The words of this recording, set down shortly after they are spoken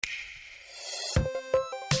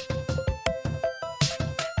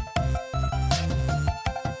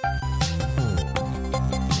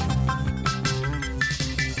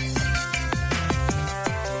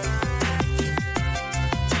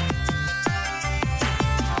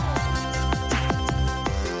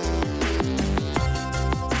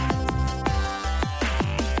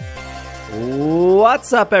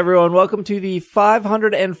What's up, everyone? Welcome to the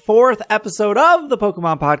 504th episode of the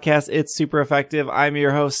Pokemon Podcast. It's super effective. I'm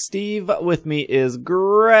your host, Steve. With me is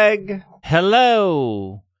Greg.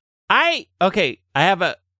 Hello. I have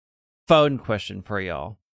a phone question for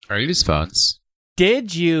y'all. I use phones.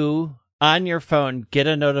 Did you, on your phone, get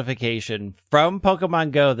a notification from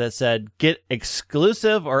Pokemon Go that said, get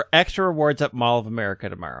exclusive or extra rewards at Mall of America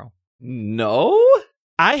tomorrow? No?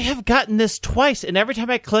 I have gotten this twice, and every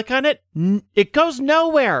time I click on it, it goes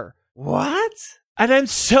nowhere. What? And I'm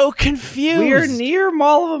so confused. We are near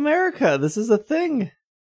Mall of America. This is a thing.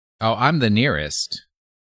 Oh, I'm the nearest.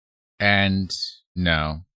 And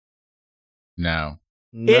no.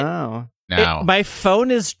 My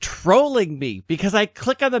phone is trolling me because I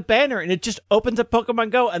click on the banner and it just opens up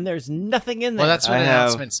Pokemon Go and there's nothing in there. Well, that's what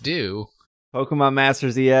announcements do. Pokemon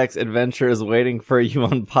Masters EX Adventure is waiting for you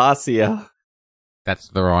on Pasio. That's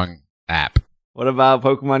the wrong app. What about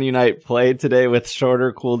Pokemon Unite? Played today with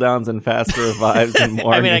shorter cooldowns and faster revives and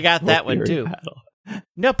more. I got that one too. Battle.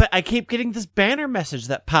 No, but I keep getting this banner message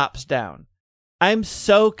that pops down. I'm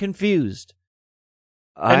so confused.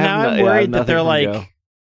 And now I'm worried that they're like, Go.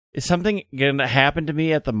 Is something going to happen to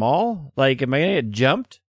me at the mall? Like, am I going to get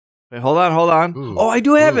jumped? Wait, hold on. Ooh. Oh, I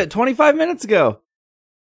do have it 25 minutes ago.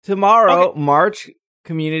 Tomorrow, March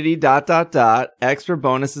community ... extra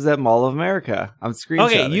bonuses at Mall of America. I'm screenshotting.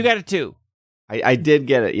 Okay, you got it too. I did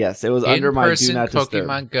get it, yes. It was under my Do Not Disturb.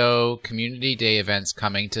 Pokemon Go Community Day events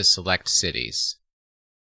coming to select cities.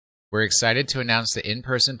 We're excited to announce that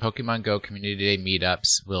in-person Pokemon Go Community Day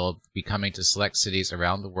meetups will be coming to select cities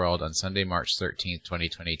around the world on Sunday, March 13th,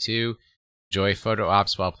 2022. Enjoy photo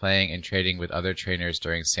ops while playing and trading with other trainers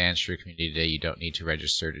during Sandshrew Community Day. You don't need to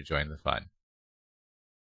register to join the fun.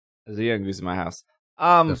 There's a young goose in my house.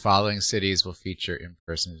 The following cities will feature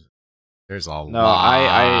in-person. There's a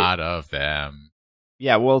lot of them.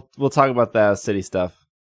 Yeah, we'll talk about the city stuff.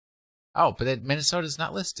 Oh, but then Minnesota's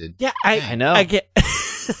not listed. Yeah, I know. I get.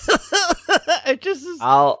 It just is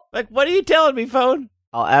I'll what are you telling me, phone?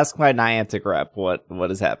 I'll ask my Niantic rep what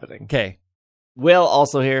is happening. Okay. Will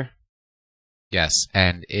also here. Yes,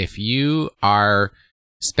 and if you are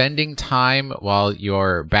spending time while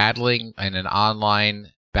you're battling in an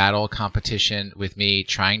online battle competition with me,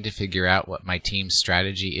 trying to figure out what my team's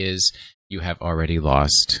strategy is, you have already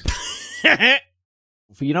lost.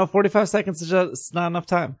 45 seconds is just not enough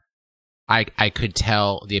time. I could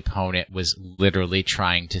tell the opponent was literally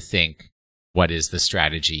trying to think, what is the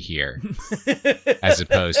strategy here? As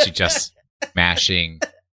opposed to just mashing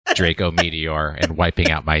Draco Meteor and wiping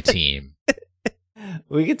out my team.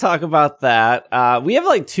 We could talk about that. We have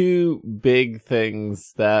like two big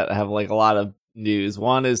things that have like a lot of news.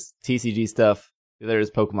 One is TCG stuff. The other is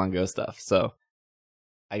Pokemon Go stuff. So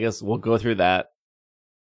I guess we'll go through that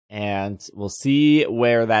and we'll see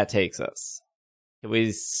where that takes us. Can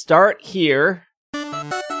we start here?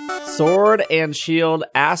 Sword and Shield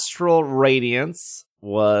Astral Radiance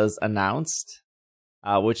was announced,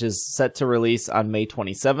 which is set to release on May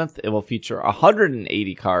 27th. It will feature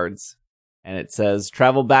 180 cards, and it says,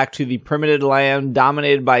 travel back to the primitive land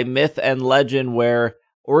dominated by myth and legend where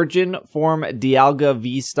Origin Form Dialga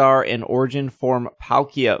V-Star and Origin Form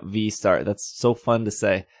Palkia V-Star, that's so fun to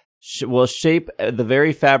say, will shape the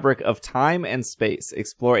very fabric of time and space.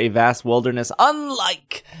 Explore a vast wilderness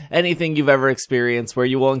unlike anything you've ever experienced, where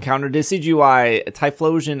you will encounter Decidueye,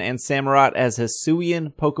 Typhlosion, and Samurott as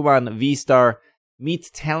Hisuian Pokemon V-Star.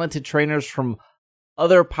 Meet talented trainers from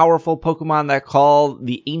other powerful Pokemon that call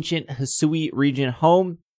the ancient Hisui region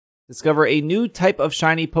home. Discover a new type of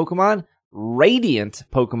shiny Pokemon, Radiant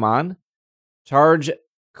Pokemon. Charge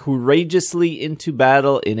courageously into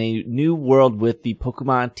battle in a new world with the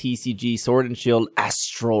Pokemon TCG Sword and Shield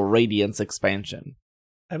Astral Radiance expansion.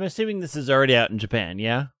 I'm assuming this is already out in Japan,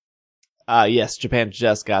 yeah? Yes, Japan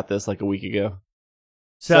just got this like a week ago.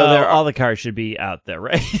 So all the cards should be out there,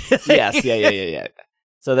 right? Yes, yeah.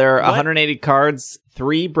 So there are 180 cards,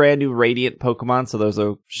 3 brand new Radiant Pokemon, so those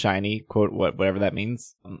are shiny, quote, whatever that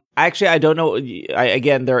means. Actually, I don't know.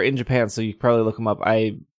 Again, they're in Japan, so you can probably look them up.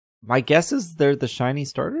 My guess is they're the shiny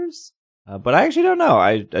starters, but I actually don't know.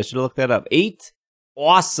 I should have looked that up. 8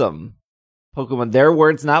 awesome Pokemon. Their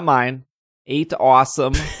words, not mine. 8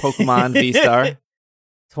 awesome Pokemon V-Star.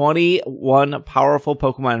 21 powerful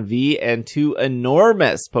Pokemon V and 2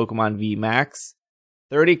 enormous Pokemon V Max.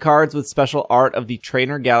 30 cards with special art of the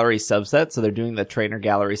Trainer Gallery subset. So they're doing the Trainer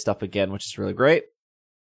Gallery stuff again, which is really great.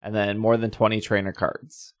 And then more than 20 trainer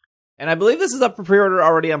cards. And I believe this is up for pre-order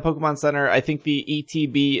already on Pokemon Center. I think the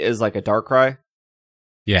ETB is like a Darkrai.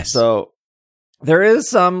 Yes. So there is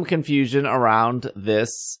some confusion around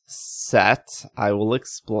this set. I will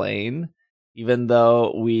explain. even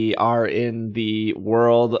though we are in the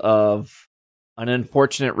world of an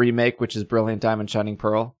unfortunate remake, which is Brilliant Diamond Shining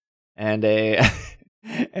Pearl, and a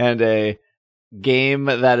and a game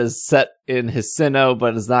that is set in Hisino,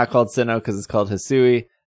 but is not called Sinnoh because it's called Hisui.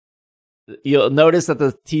 You'll notice that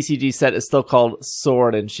the TCG set is still called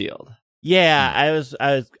Sword and Shield. Yeah,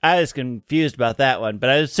 I was confused about that one, but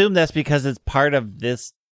I assume that's because it's part of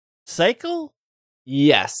this cycle?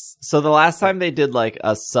 Yes. So the last time they did like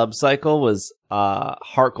a sub-cycle was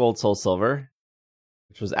Heart Gold Soul Silver,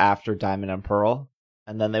 which was after Diamond and Pearl,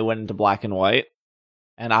 and then they went into Black and White.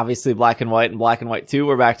 And obviously Black and White 2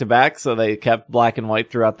 were back to back, so they kept Black and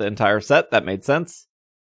White throughout the entire set. That made sense.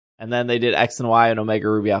 And then they did X and Y and Omega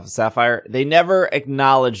Ruby Alpha Sapphire. They never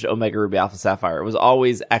acknowledged Omega Ruby Alpha Sapphire. It was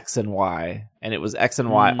always X and Y. And it was X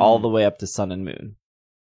and Y all the way up to Sun and Moon.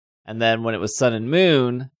 And then when it was Sun and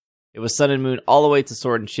Moon, it was Sun and Moon all the way to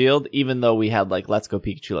Sword and Shield, even though we had like Let's Go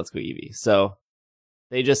Pikachu, Let's Go Eevee. So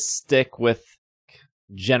they just stick with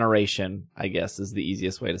generation, I guess, is the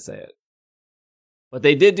easiest way to say it. But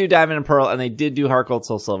they did do Diamond and Pearl, and they did do Heart Gold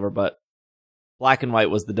Soul Silver, but Black and White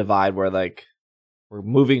was the divide where, like, we're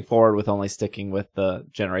moving forward with only sticking with the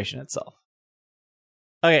generation itself.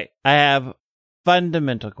 Okay, I have a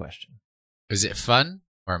fundamental question. Is it fun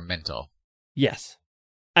or mental? Yes.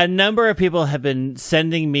 A number of people have been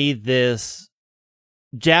sending me this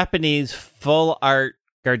Japanese full art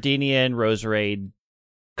Gardenian Roserade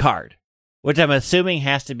card, which I'm assuming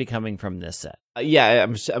has to be coming from this set. Yeah,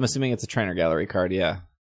 I'm assuming it's a trainer gallery card, yeah.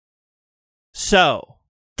 So,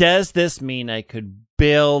 does this mean I could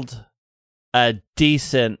build a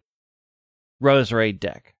decent Roserade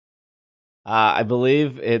deck? I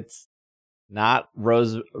believe it's not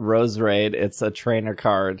Roserade, it's a trainer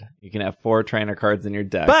card. You can have 4 trainer cards in your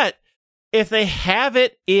deck. But if they have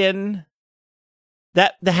it in...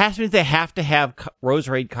 That has to mean they have to have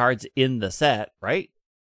Roserade cards in the set, right?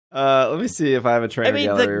 Let me see if I have a trainer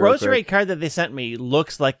gallery. The Roserade card that they sent me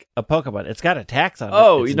looks like a Pokemon. It's got a tax on it.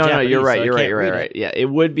 Oh, it's no, Japanese, you're right. so You're right. Yeah, it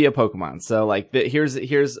would be a Pokemon. So, like, here's.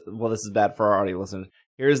 Well, this is bad for our audio listeners.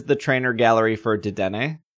 Here's the trainer gallery for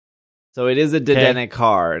Dedenne. So it is a Dedenne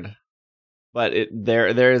card, but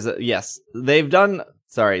there is yes. They have done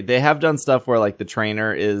stuff where like the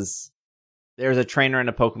trainer is there's a trainer and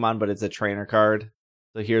a Pokemon, but it's a trainer card.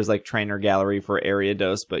 So here's like trainer gallery for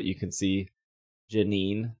Ariados, but you can see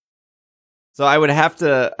Janine. So I would have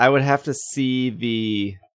to see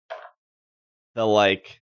the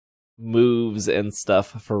like moves and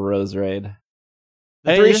stuff for Roserade.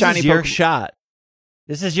 This is your shot.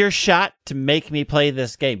 This is your shot to make me play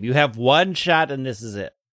this game. You have one shot, and this is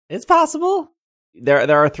it. It's possible.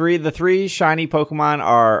 There are 3. The 3 shiny Pokemon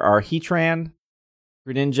are Heatran,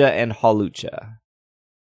 Greninja, and Hawlucha.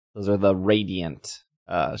 Those are the Radiant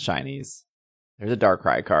shinies. There's a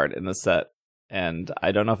Darkrai card in the set. And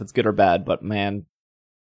I don't know if it's good or bad, but man,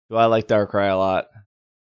 do I like Darkrai a lot.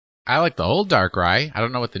 I like the old Darkrai. I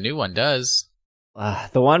don't know what the new one does.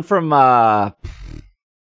 The one from Sun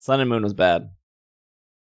and Moon was bad.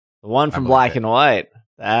 The one from Black and White,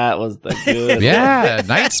 that was the good yeah,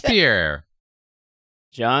 Night Spear.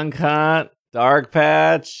 Junk Hunt, Dark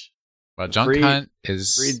Patch. Well, Junk Hunt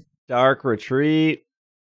is... Free Dark Retreat,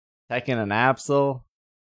 Tekken and Absol.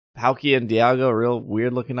 Palkia and Dialga, real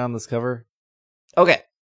weird looking on this cover. Okay,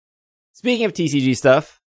 speaking of TCG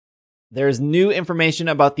stuff, there's new information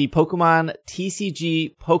about the Pokemon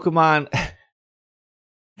TCG Pokemon.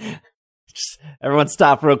 Everyone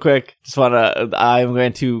stop real quick. I'm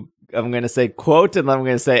going to say quote and then I'm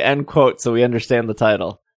going to say end quote so we understand the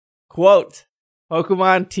title. Quote,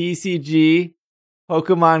 Pokemon TCG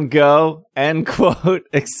Pokemon Go, end quote,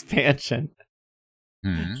 expansion.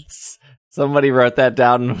 Mm-hmm. Somebody wrote that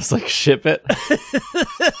down and was like, ship it.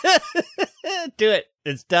 Do it.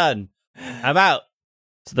 It's done. I'm out.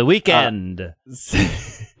 It's the weekend.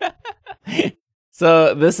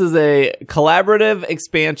 So this is a collaborative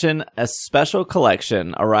expansion, a special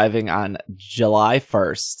collection arriving on July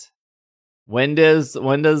 1st. When does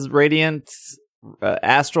Radiant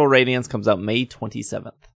Astral Radiance comes out May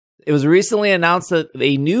 27th. It was recently announced that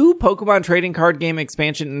a new Pokemon trading card game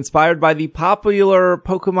expansion inspired by the popular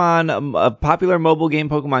mobile game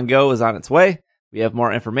Pokemon Go is on its way. We have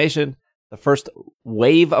more information. The first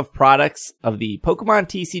wave of products of the Pokemon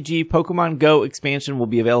TCG Pokemon Go expansion will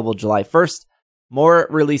be available July 1st. More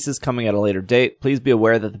releases coming at a later date. Please be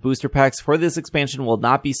aware that the booster packs for this expansion will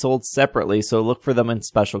not be sold separately, so look for them in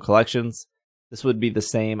special collections. This would be the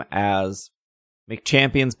same as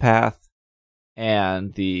McChampion's Path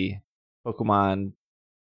and the Pokemon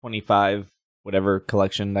 25 whatever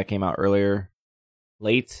collection that came out earlier.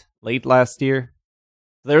 Late last year.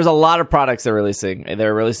 There's a lot of products they're releasing.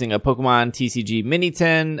 They're releasing a Pokemon TCG Mini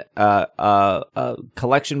Tin, a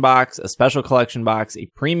collection box, a special collection box, a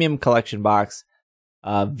premium collection box,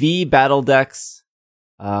 V Battle Decks,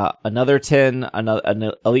 another tin,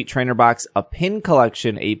 an Elite Trainer box, a pin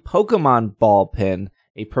collection, a Pokemon Ball pin,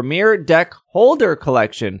 a Premier Deck Holder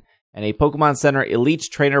collection, and a Pokemon Center Elite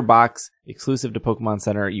Trainer box exclusive to Pokemon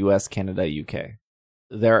Center US, Canada, UK.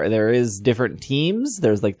 There is different teams.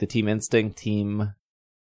 There's like the Team Instinct, Team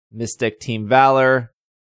Mystic, Team Valor.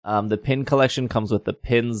 The pin collection comes with the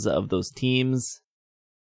pins of those teams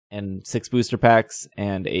and 6 booster packs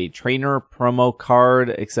and a trainer promo card,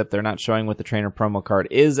 except they're not showing what the trainer promo card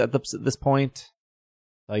is at this point.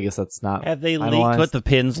 So I guess that's not Have they finalized. leaked what the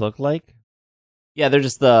pins look like? Yeah, they're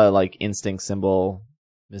just the like Instinct symbol,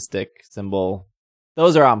 Mystic symbol.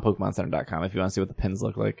 Those are on PokemonCenter.com if you want to see what the pins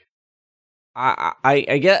look like.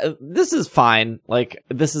 I get this is fine. Like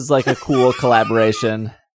this is like a cool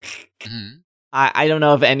collaboration. Mhm. I don't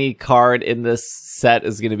know if any card in this set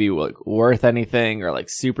is going to be like worth anything or like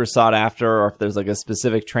super sought after, or if there's like a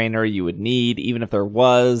specific trainer you would need. Even if there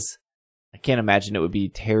was, I can't imagine it would be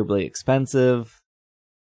terribly expensive.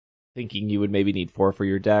 Thinking you would maybe need 4 for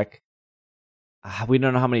your deck. We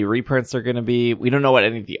don't know how many reprints are going to be. We don't know what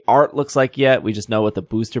any of the art looks like yet. We just know what the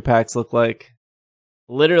booster packs look like.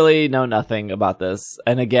 Literally know nothing about this.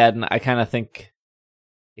 And again, I kind of think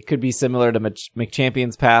it could be similar to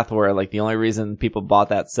McChampion's Path, where like the only reason people bought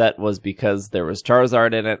that set was because there was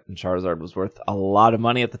Charizard in it, and Charizard was worth a lot of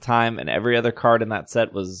money at the time, and every other card in that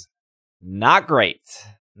set was not great.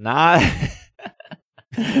 Not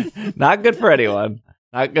not good for anyone.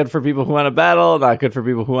 Not good for people who want to battle, not good for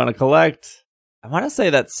people who want to collect. I want to say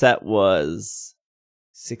that set was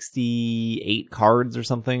 68 cards or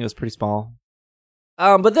something. It was pretty small.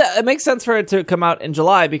 But it makes sense for it to come out in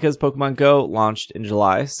July because Pokemon Go launched in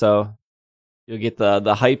July. So you'll get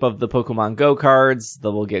the hype of the Pokemon Go cards.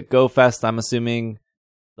 We'll get Go Fest, I'm assuming.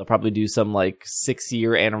 They'll probably do some like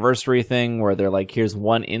 6-year anniversary thing where they're like, here's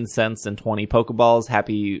 1 incense and 20 Pokeballs.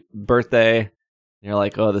 Happy birthday. And you're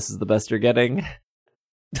like, oh, this is the best you're getting.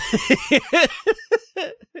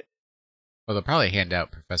 Well, they'll probably hand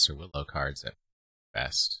out Professor Willow cards at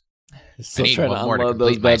best. Still I need trying one to more to unload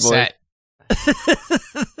those complete my bad boys. set.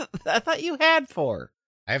 I thought you had 4.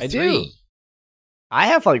 I have I 3. do. I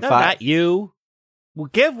have like No, 5. not you. Well,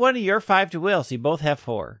 give one of your 5 to Will, so you both have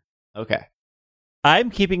 4. Okay. I'm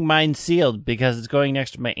keeping mine sealed because it's going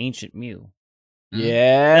next to my Ancient Mew.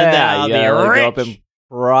 Yeah. And then I'll you be gotta go rich. up in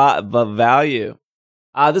the value.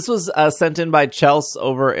 This was sent in by Chelsea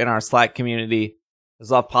over in our Slack community. This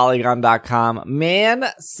is off Polygon.com. Man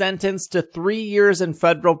sentenced to 3 years in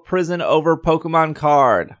federal prison over Pokemon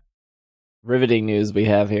card. Riveting news we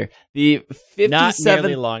have here. The Not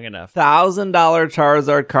nearly $57,000 long enough.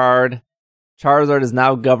 Charizard card. Charizard is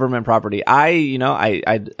now government property. I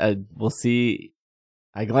will see.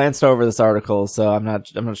 I glanced over this article, so I'm not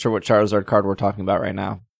sure what Charizard card we're talking about right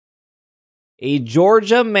now. A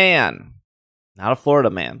Georgia man, not a Florida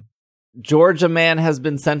man. Georgia man has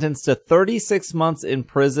been sentenced to 36 months in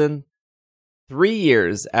prison, 3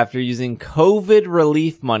 years after using COVID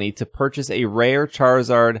relief money to purchase a rare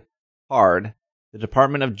Charizard card. The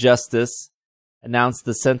Department of Justice announced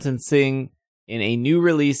the sentencing in a new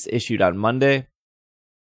release issued on Monday.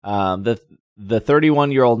 The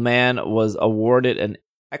 31-year-old man was awarded an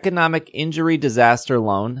economic injury disaster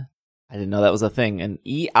loan. I didn't know that was a thing, an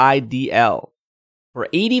EIDL, for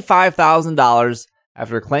 $85,000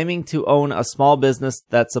 after claiming to own a small business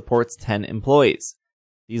that supports 10 employees.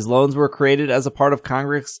 These loans were created as a part of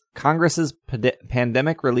Congress's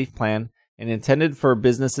pandemic relief plan and intended for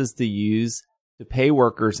businesses to use to pay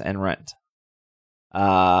workers and rent.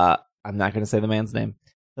 I'm not going to say the man's name.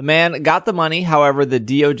 The man got the money. However, the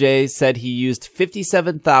DOJ said he used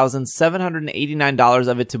 $57,789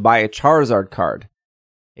 of it to buy a Charizard card.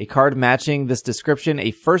 A card matching this description,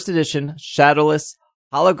 a first edition, shadowless,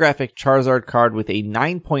 holographic Charizard card with a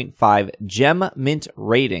 9.5 gem mint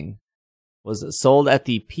rating, was sold at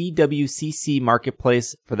the PWCC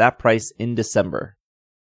marketplace for that price in December.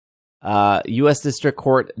 U.S. District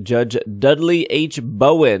Court Judge Dudley H.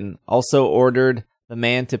 Bowen also ordered the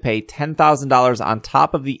man to pay $10,000 on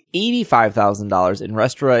top of the $85,000 in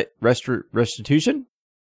restitution,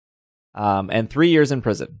 and 3 years in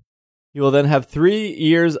prison. He will then have 3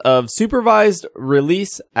 years of supervised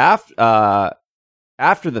release after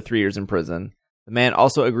the 3 years in prison. The man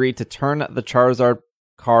also agreed to turn the Charizard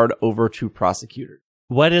card over to prosecutors.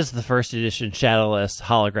 What is the first edition shadowless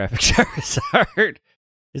holographic Charizard?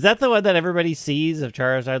 Is that the one that everybody sees of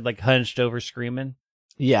Charizard like hunched over screaming?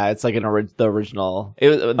 Yeah, it's like the original.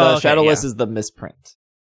 The shadowless is the misprint.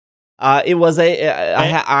 It was I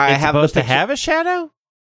it's have supposed the to have a shadow.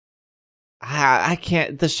 I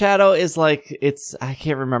can't. The shadow is like I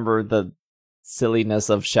can't remember the silliness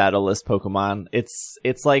of shadowless Pokemon.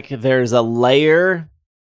 It's like there's a layer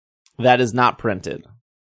that is not printed,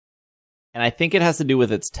 and I think it has to do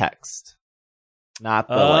with its text, not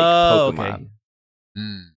the Pokemon.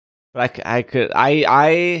 Okay. But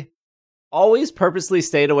I always purposely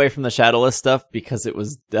stayed away from the shadowless stuff because it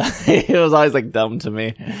was it was always like dumb to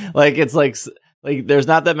me. Like it's like there's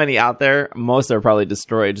not that many out there. Most are probably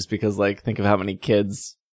destroyed just because like think of how many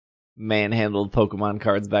kids manhandled Pokemon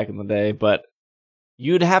cards back in the day. But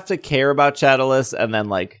you'd have to care about shadowless, and then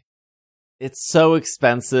like it's so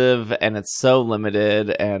expensive and it's so limited,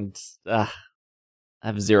 and I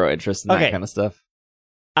have zero interest in that kind of stuff.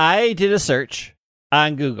 I did a search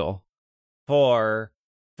on Google for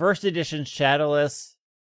first edition shadowless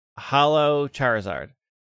Hollow Charizard.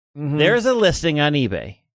 Mm-hmm. There's a listing on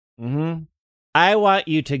eBay. Mm-hmm. I want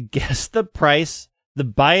you to guess the price, the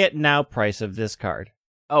buy it now price of this card.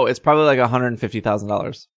 Oh, it's probably like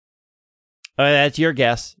 $150,000. Oh, that's your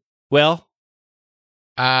guess. Will?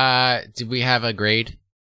 Did we have a grade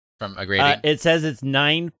from a grading? It says it's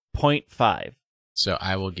 9.5. So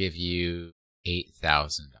I will give you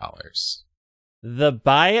 $8,000. The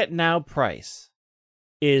buy it now price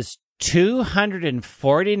is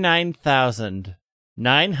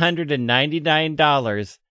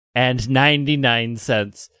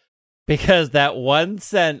 $249,999.99 because that 1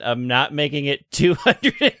 cent of not making it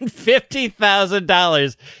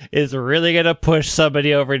 $250,000 is really going to push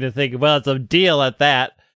somebody over to think, well, it's a deal at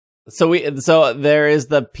that. So there is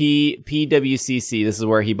the PWCC. This is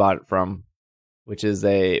where he bought it from, which is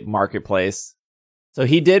a marketplace. So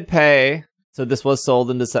he did pay. So this was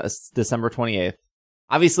sold in December 28th.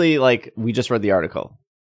 Obviously, like, we just read the article.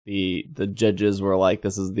 The judges were like,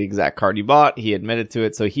 this is the exact card you bought. He admitted to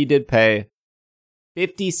it. So he did pay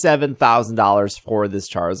 $57,000 for this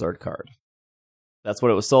Charizard card. That's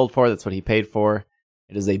what it was sold for. That's what he paid for.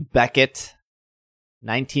 It is a Beckett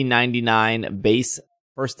 1999 base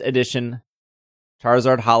first edition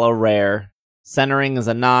Charizard Hollow Rare. Centering is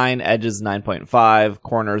a 9, edges 9.5,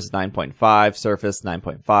 corners 9.5, surface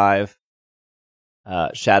 9.5.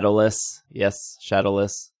 Shadowless. Yes,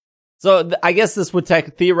 shadowless. So I guess this would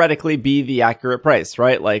theoretically be the accurate price,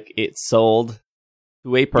 right? Like it sold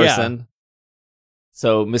to a person. Yeah.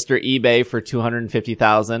 So Mr. eBay for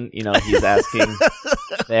 $250,000, he's asking,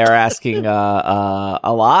 they're asking a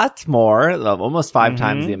lot more, almost 5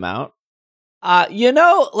 times the amount.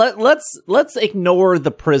 Let's ignore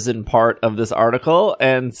the prison part of this article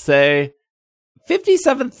and say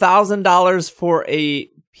 $57,000 for a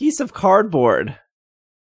piece of cardboard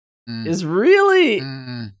is really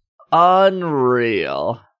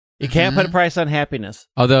unreal. You can't put a price on happiness.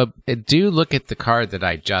 Although, do look at the card that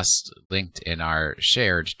I just linked in our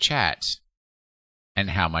shared chat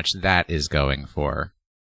and how much that is going for.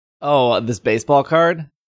 Oh, this baseball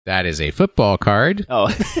card? That is a football card. Oh.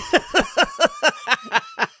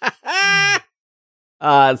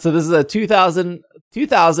 So this is a 2000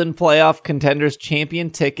 playoff contenders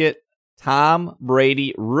champion ticket. Tom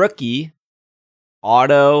Brady rookie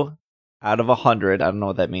auto out of 100. I don't know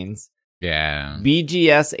what that means. Yeah.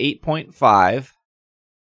 BGS 8.5.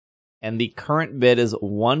 And the current bid is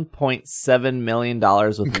 $1.7 million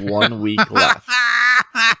with 1 week left.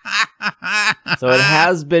 So it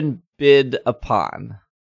has been bid upon.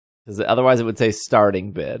 Because otherwise it would say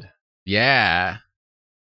starting bid. Yeah.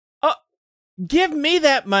 Oh, give me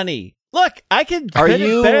that money. Look, I can. Are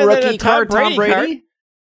you rookie card Tom Brady? Card?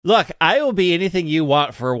 Look, I will be anything you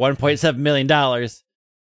want for $1.7 million.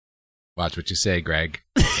 Watch what you say, Greg.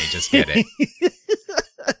 You just get it.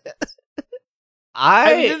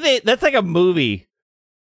 I mean, that's like a movie.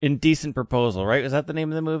 Indecent Proposal, right? Was that the name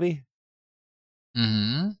of the movie?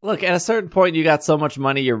 Mm-hmm. Look, at a certain point, you got so much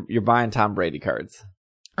money, you're buying Tom Brady cards.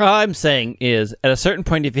 All I'm saying is, at a certain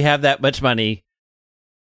point, if you have that much money,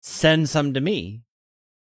 send some to me.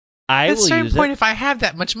 At a certain point, if I have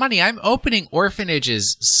that much money, I'm opening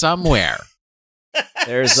orphanages somewhere.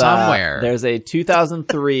 There's a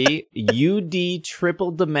 2003 UD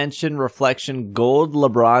Triple Dimension Reflection Gold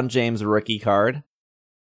LeBron James rookie card.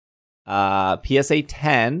 PSA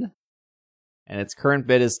 10. And its current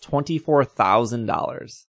bid is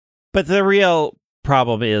 $24,000. But the real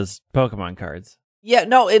problem is Pokemon cards. Yeah,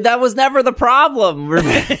 no, that was never the problem.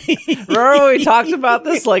 Remember we talked about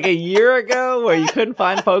this like a year ago where you couldn't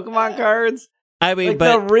find Pokemon cards? I mean, like,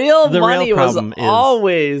 but the real money was is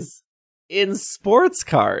always in sports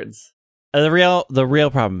cards. The real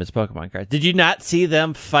problem is Pokemon cards. Did you not see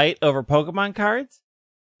them fight over Pokemon cards?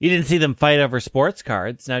 You didn't see them fight over sports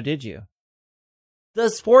cards, now did you? the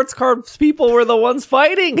sports cards people were the ones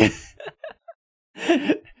fighting.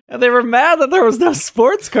 And they were mad that there was no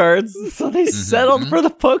sports cards, so they settled for the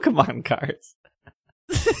Pokemon cards.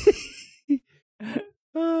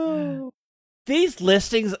 These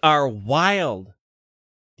listings are wild.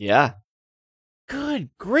 Yeah. Good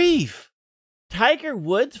grief. Tiger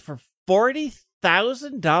Woods for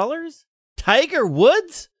 $40,000? Tiger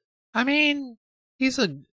Woods? I mean, he's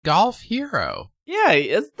a golf hero. Yeah,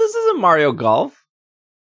 this isn't Mario Golf.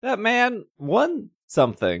 That man won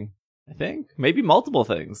something, I think. Maybe multiple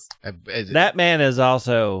things. That man is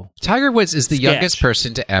also... Tiger Woods is the sketch. youngest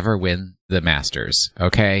person to ever win the Masters,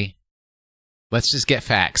 okay? Let's just get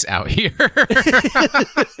facts out here.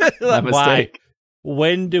 My mistake.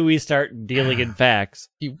 When do we start dealing in facts?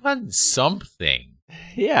 He won something.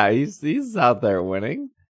 Yeah, he's out there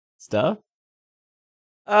winning stuff.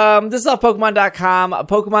 This is off Pokemon.com.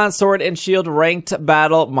 Pokemon Sword and Shield Ranked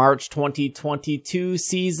Battle March 2022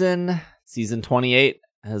 season. Season 28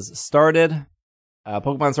 has started.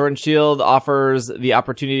 Pokemon Sword and Shield offers the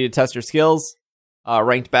opportunity to test your skills.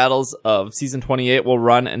 Ranked battles of Season 28 will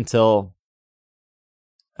run until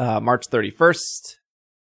March 31st,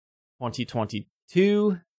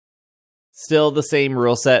 2022. Still the same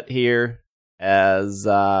rule set here as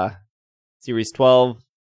Series 12.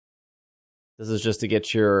 This is just to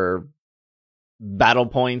get your battle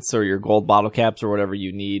points or your gold bottle caps or whatever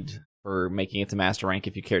you need for making it to Master Rank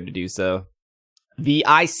if you cared to do so. The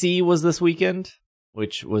IC was this weekend,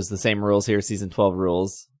 which was the same rules here, Season 12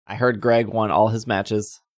 rules. I heard Greg won all his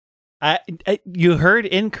matches. You heard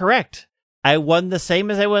incorrect. I won the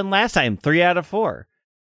same as I won last time, 3 out of 4.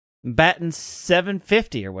 Batting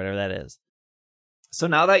 750 or whatever that is. So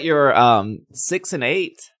now that you're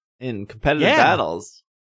 6-8 in competitive battles,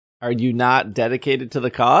 are you not dedicated to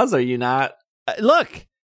the cause? Are you not? Look,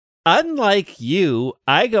 unlike you,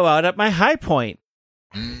 I go out at my high point.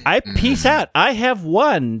 I peace out. I have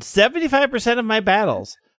won 75% of my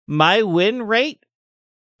battles. My win rate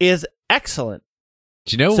is excellent.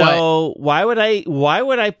 Do you know what? So why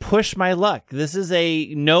would I push my luck? This is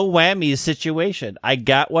a no whammies situation. I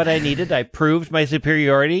got what I needed. I proved my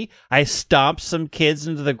superiority. I stomped some kids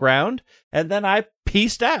into the ground, and then I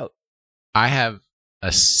peaced out. I have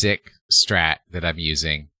a sick strat that I'm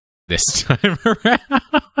using this time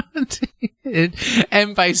around.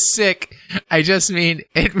 And by sick, I just mean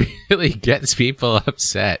it really gets people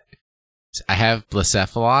upset. I have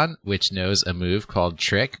Blacephalon, which knows a move called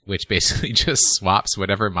Trick, which basically just swaps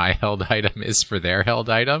whatever my held item is for their held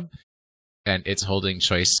item, and it's holding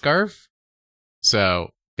Choice Scarf.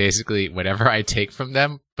 So basically, whatever I take from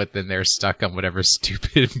them, but then they're stuck on whatever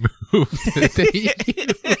stupid move that they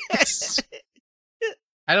use.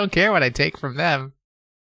 I don't care what I take from them.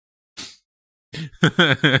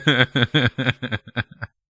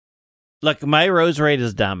 Look, my rose rate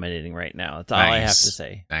is dominating right now. That's all I have to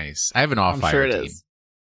say. Nice. I have an all-fire sure it team. is.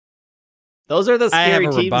 Those are the scary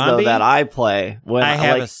teams, though, that I play. When I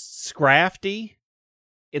have a Scrafty.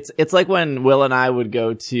 It's like when Will and I would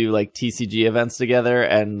go to like TCG events together,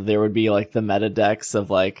 and there would be like the meta decks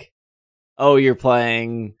of like, oh, you're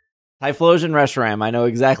playing Typhlosion Reshiram. I know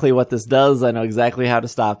exactly what this does. I know exactly how to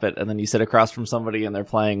stop it. And then you sit across from somebody, and they're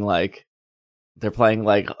playing like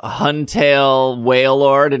Huntail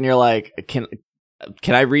Wailord, and you're like, can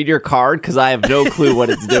I read your card? Because I have no clue what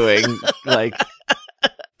it's doing. like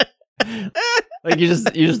you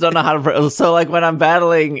just don't know how to. So like when I'm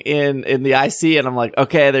battling in the IC, and I'm like,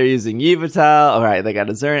 okay, they're using Yveltal. All right, they got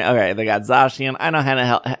Azurian. All right, they got Zacian. I know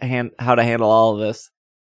how to handle all of this.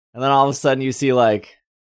 And then all of a sudden you see like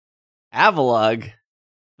Avalugg.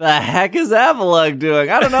 The heck is Avalugg doing?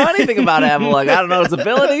 I don't know anything about Avalugg. I don't know its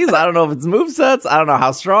abilities. I don't know if its movesets. I don't know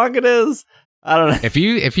how strong it is. I don't know.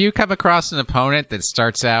 If you come across an opponent that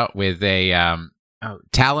starts out with a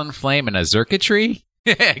Talonflame and a Xurkitree,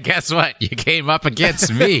 guess what? You came up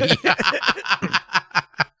against me.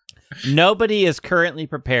 Nobody is currently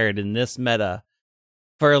prepared in this meta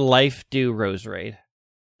for Life Dew Rose Raid.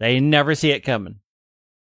 They never see it coming.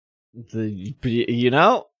 You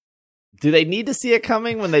know? Do they need to see it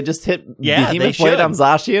coming when they just hit Behemoth Blade on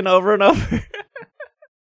Zacian over and over?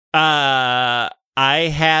 I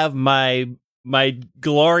have my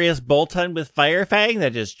glorious Boltund with Fire Fang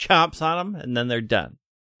that just chomps on them, and then they're done.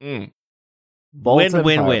 Win.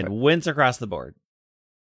 Wins across the board.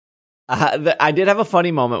 I did have a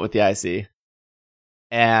funny moment with the IC,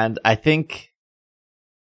 and I think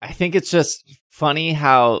it's just funny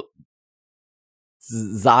how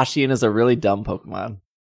Zacian is a really dumb Pokemon.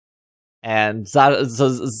 And so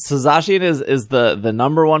Zacian is the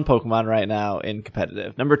number 1 Pokemon right now in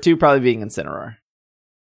competitive. Number 2 probably being Incineroar.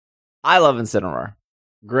 I love Incineroar.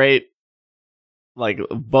 Great like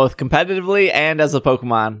both competitively and as a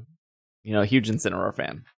Pokemon, huge Incineroar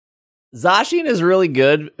fan. Zacian is really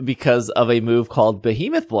good because of a move called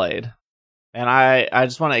Behemoth Blade. And I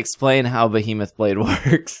just want to explain how Behemoth Blade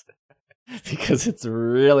works because it's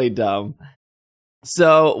really dumb.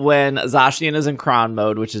 So when Zacian is in Crown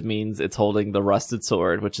mode, which means it's holding the Rusted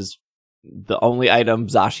Sword, which is the only item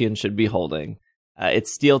Zacian should be holding,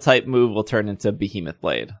 its Steel type move will turn into Behemoth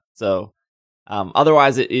Blade. So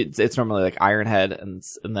otherwise it's normally like Iron Head, and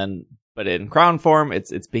then but in Crown form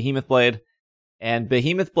it's Behemoth Blade. And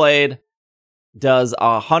Behemoth Blade does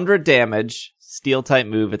 100 damage, Steel type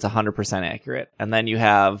move, it's 100% accurate. And then you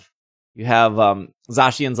have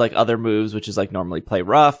Zacian's like other moves, which is like normally Play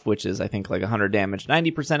Rough, which is I think like 100 damage,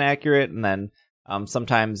 90% accurate. And then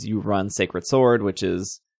sometimes you run Sacred Sword, which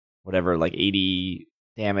is whatever, like 80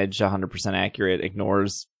 damage, 100% accurate,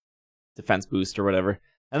 ignores defense boost or whatever.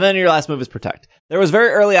 And then your last move is Protect. There was very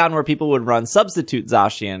early on where people would run Substitute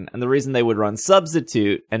Zacian, and the reason they would run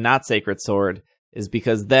Substitute and not Sacred Sword is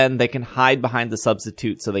because then they can hide behind the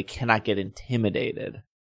Substitute so they cannot get intimidated.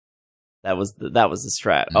 That was the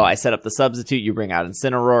strat. Oh, I set up the Substitute, you bring out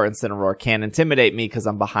Incineroar. Incineroar can't intimidate me because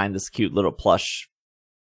I'm behind this cute little plush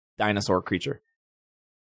dinosaur creature.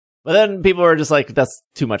 But then people were just like, that's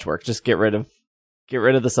too much work. Just get rid of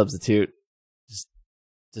the Substitute.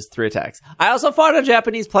 Just 3 attacks. I also fought a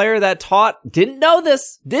Japanese player that didn't know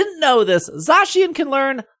this. Zacian can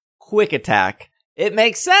learn Quick Attack. It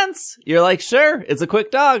makes sense. You're like, sure, it's a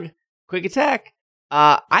quick dog. Quick Attack.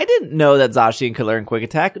 I didn't know that Zacian could learn Quick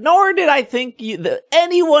Attack, nor did I think that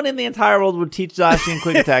anyone in the entire world would teach Zacian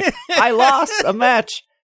Quick Attack. I lost a match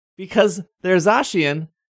because there's Zacian,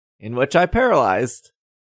 in which I paralyzed,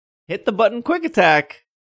 hit the button Quick Attack,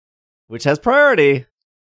 which has priority,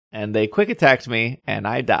 and they Quick Attacked me, and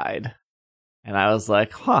I died. And I was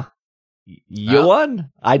like, you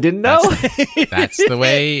won. I didn't know. That's the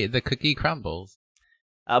way the cookie crumbles.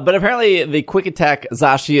 But apparently the Quick Attack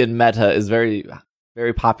Zacian meta is very,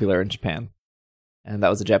 very popular in Japan. And that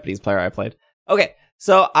was a Japanese player I played. Okay,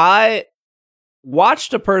 so I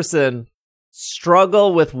watched a person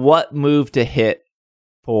struggle with what move to hit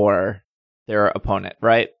for their opponent,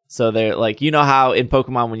 right? So they're like, how in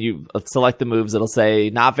Pokemon when you select the moves, it'll say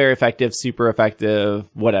not very effective, super effective,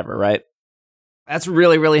 whatever, right? That's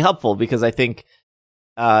really, really helpful because I think,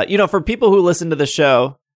 for people who listen to the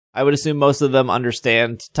show, I would assume most of them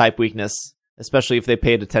understand type weakness, especially if they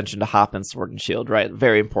paid attention to Hop and Sword and Shield, right?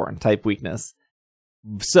 Very important type weakness.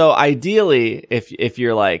 So ideally, if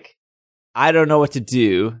you're like, I don't know what to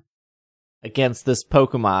do against this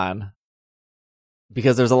Pokemon,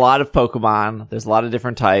 because there's a lot of Pokemon, there's a lot of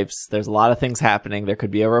different types, there's a lot of things happening. There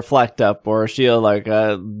could be a Reflect up or a Shield, like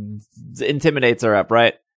Intimidates are up,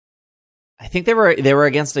 right? I think they were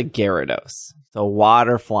against a Gyarados, so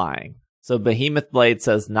water flying. So Behemoth Blade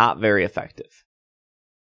says not very effective.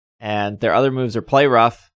 And their other moves are Play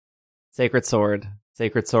Rough, Sacred Sword.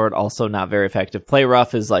 Sacred Sword also not very effective. Play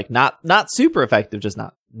Rough is like not super effective, just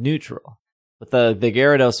not neutral. But the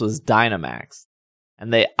Gyarados was Dynamax,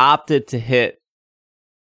 and they opted to hit.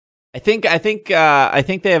 I think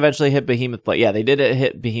they eventually hit Behemoth Blade. Yeah, they did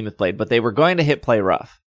hit Behemoth Blade, but they were going to hit Play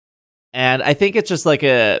Rough. And I think it's just like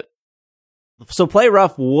so Play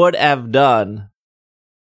Rough would have done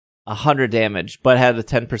 100 damage, but had a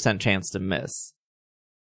 10% chance to miss.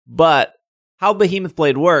 But how Behemoth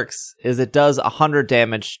Blade works is it does 100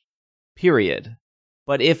 damage, period.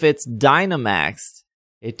 But if it's Dynamaxed,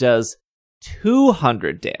 it does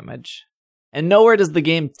 200 damage. And nowhere does the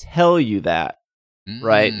game tell you that,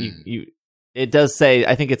 right? It does say,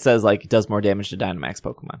 I think it says like it does more damage to Dynamax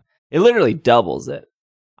Pokemon. It literally doubles it.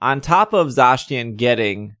 On top of Zacian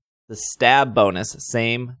getting the stab bonus,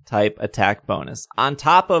 same type attack bonus. On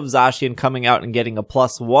top of Zacian coming out and getting a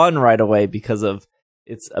 +1 right away because of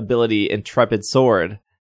its ability Intrepid Sword.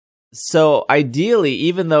 So ideally,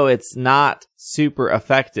 even though it's not super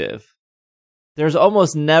effective, there's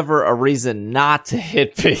almost never a reason not to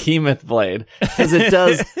hit Behemoth Blade because it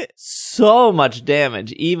does so much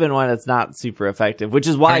damage, even when it's not super effective, which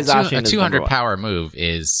is why Zacian is a 200 power move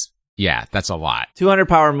is, that's a lot. 200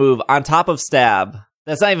 power move on top of stab.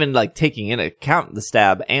 That's not even like taking into account the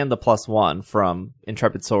stab and the +1 from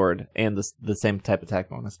Intrepid Sword and the same type attack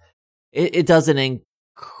bonus. It does an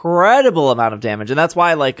incredible amount of damage, and that's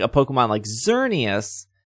why like a Pokemon like Xerneas,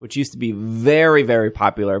 which used to be very, very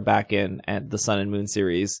popular back in at the Sun and Moon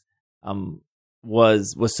series,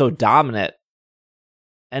 was so dominant.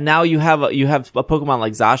 And now you have a Pokemon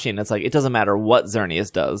like Zacian. It's like it doesn't matter what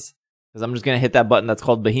Xerneas does because I'm just gonna hit that button that's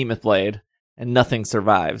called Behemoth Blade, and nothing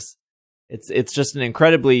survives. It's just an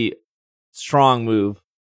incredibly strong move.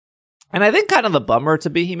 And I think kind of the bummer to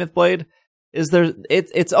Behemoth Blade is there.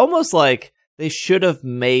 It's almost like they should have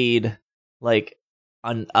made like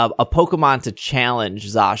a Pokemon to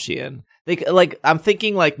challenge Zacian. I'm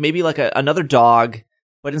thinking like maybe like another dog,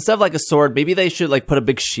 but instead of like a sword, maybe they should like put a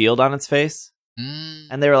big shield on its face.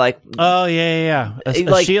 And they were like, "Oh yeah.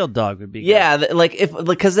 A shield dog would be good." Yeah,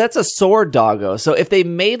 because that's a sword doggo. So if they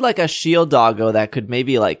made like a shield doggo that could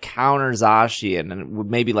maybe like counter Zacian and would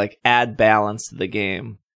maybe like add balance to the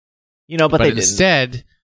game, but they instead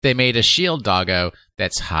they made a shield doggo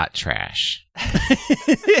that's hot trash.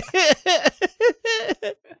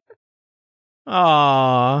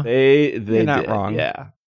 Aww, you're not wrong. Yeah,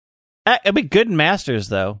 it'd be good in Masters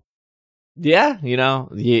though. Yeah,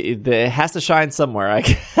 it has to shine somewhere, I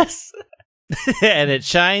guess. And it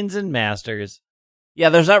shines in Masters. Yeah,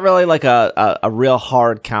 there's not really like a real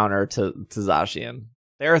hard counter to Zacian.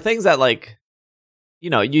 There are things that like, you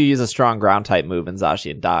use a strong ground type move and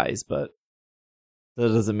Zacian dies, but that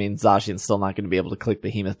doesn't mean Zacian's still not going to be able to click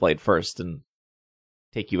Behemoth Blade first and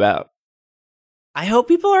take you out. I hope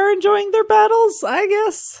people are enjoying their battles, I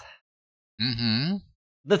guess. Mm-hmm.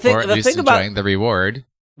 Or at least enjoying the reward.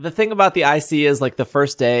 The thing about the IC is like the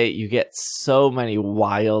first day you get so many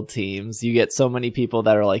wild teams. You get so many people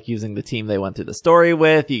that are like using the team they went through the story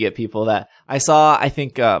with. You get people that I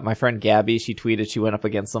think my friend Gabby, she tweeted she went up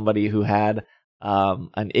against somebody who had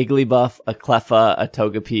an Igglybuff, a Cleffa, a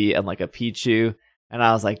Togepi, and like a Pichu. And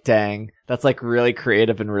I was like, dang, that's like really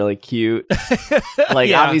creative and really cute. Like,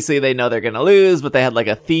 yeah. Obviously they know they're going to lose, but they had like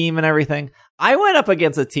a theme and everything. I went up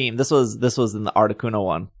against a team. This was in the Articuno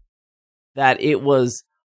one, that it was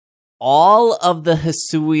all of the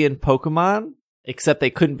Hisuian Pokemon, except they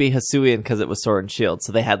couldn't be Hisuian because it was Sword and Shield.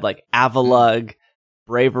 So they had like Avalugg,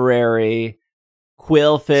 Braverary,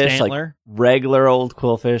 Quillfish, Stantler? Like regular old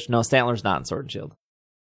Quillfish. No, Stantler's not in Sword and Shield.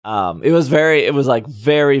 It was like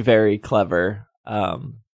very, very clever. But I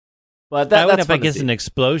went that's up against an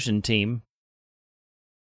explosion team.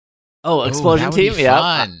 Oh, explosion team, yeah,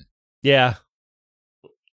 fun. Yeah.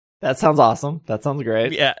 That sounds awesome. That sounds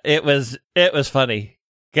great. Yeah, it was funny.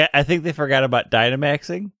 I think they forgot about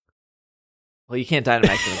Dynamaxing. Well, you can't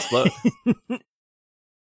Dynamax and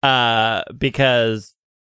explode. Because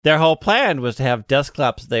their whole plan was to have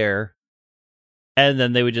Dusclops there, and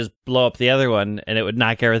then they would just blow up the other one, and it would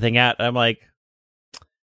knock everything out. I'm like,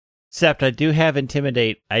 except I do have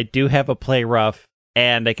Intimidate, I do have a Play Rough,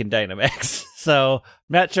 and I can Dynamax. So, I'm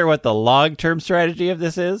not sure what the long-term strategy of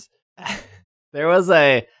this is. There was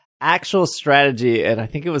a actual strategy, and I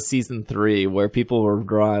think it was season 3, where people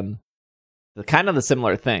would run kind of the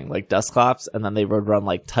similar thing, like Dusclops, and then they would run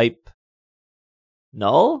like type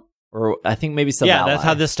Null, or I think maybe some. Yeah, ally. that's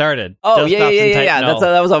how this started. Oh, yeah.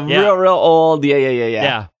 That was a real old.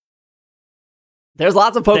 Yeah. There's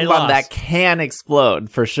lots of Pokemon that can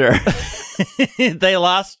explode for sure. They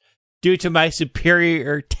lost due to my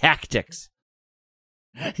superior tactics.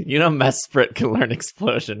 Mesprit can learn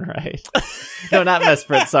explosion, right? No, not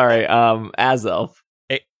Mesprit, sorry. Azelf.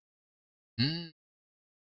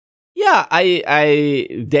 Yeah,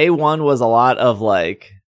 I day one was a lot of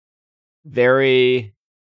like very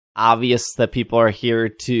obvious that people are here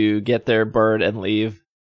to get their bird and leave.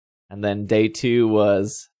 And then day 2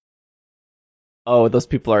 was, oh, those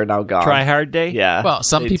people are now gone. Try hard day? Yeah. Well,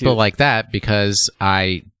 some people like that because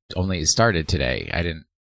I only started today. I didn't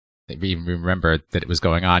even remember that it was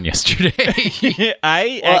going on yesterday.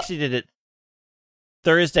 I actually did it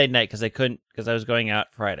Thursday night because I was going out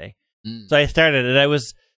Friday. So I started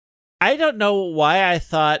it. I don't know why I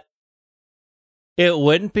thought it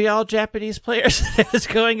wouldn't be all Japanese players that I was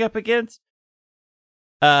going up against.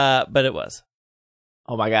 But it was.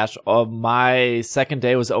 Oh my gosh. My second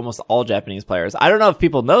day was almost all Japanese players. I don't know if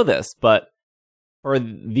people know this, but for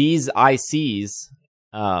these ICs,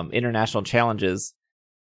 international challenges,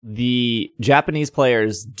 the Japanese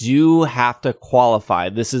players do have to qualify.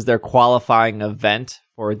 This is their qualifying event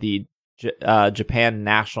for the Japan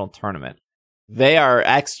national tournament. They are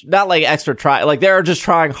not like extra try, like they're just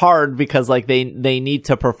trying hard because like they need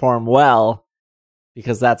to perform well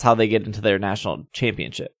because that's how they get into their national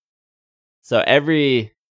championship. So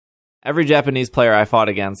every Japanese player I fought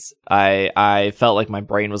against, I felt like my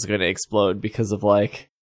brain was going to explode because of like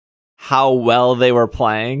how well they were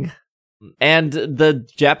playing. And the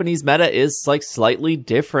Japanese meta is like slightly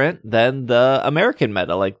different than the American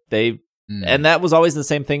meta. Like and that was always the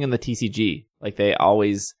same thing in the TCG. Like they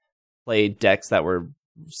always played decks that were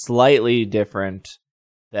slightly different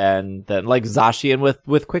than like Zacian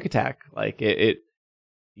with Quick Attack. Like it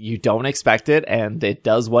you don't expect it, and it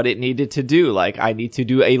does what it needed to do. Like I need to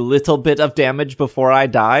do a little bit of damage before I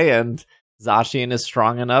die, and Zacian is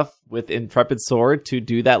strong enough with Intrepid Sword to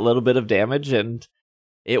do that little bit of damage and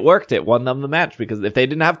it worked. It won them the match because if they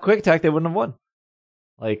didn't have quick attack, they wouldn't have won.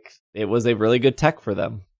 Like, it was a really good tech for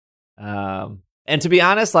them. And to be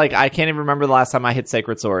honest, like, I can't even remember the last time I hit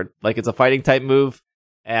Sacred Sword. Like, it's a fighting type move,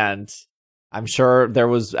 and I'm sure there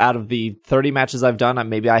was, out of the 30 matches I've done,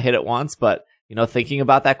 maybe I hit it once, but, you know, thinking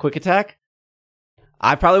about that quick attack,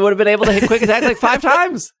 I probably would have been able to hit quick attack like 5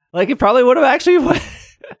 times. Like, it probably would have actually...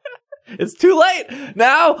 It's too late.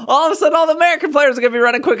 Now, all of a sudden, all the American players are going to be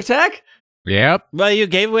running quick attack. Yep. Well, you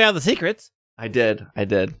gave away all the secrets. I did.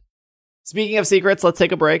 Speaking of secrets, let's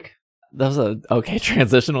take a break. That was a okay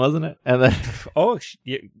transition, wasn't it? And then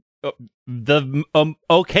the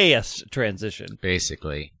okayest transition,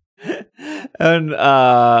 basically. And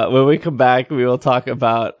when we come back, we will talk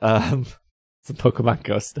about some Pokemon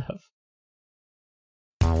Go stuff.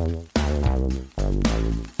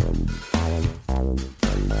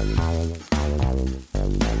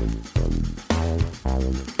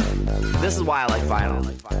 This is why I like vinyl.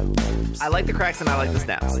 I like the cracks and I like the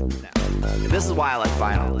snaps. This is why I like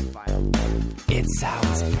vinyl. It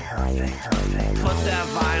sounds perfect. Put that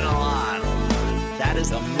vinyl on. That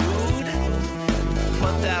is the mood.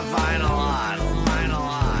 Put that vinyl on.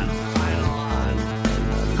 Vinyl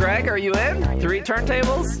on. Greg, are you in? 3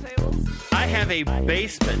 turntables? I have a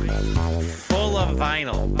basement full of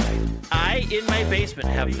vinyl. I, in my basement,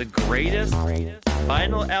 have the greatest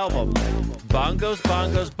vinyl album. Bongos,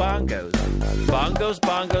 bongos, bongos. Bongos,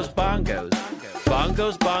 bongos, bongos.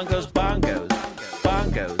 Bongos, bongos, bongos.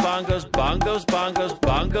 Bongos, bongos, bongos, bongos,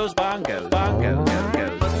 bongos, bongos,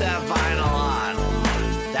 bongos. Put that vinyl on.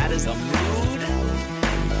 That is the mood.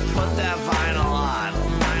 Put that vinyl on.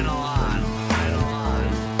 Vinyl on. Vinyl on.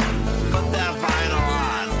 Put that vinyl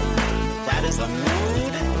on. That is the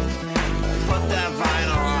mood. Put that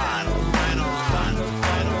vinyl on.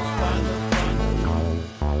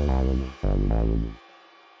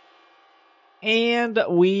 And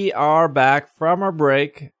we are back from our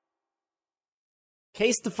break.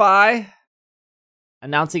 Casetify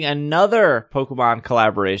announcing another Pokemon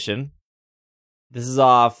collaboration. This is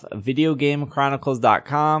off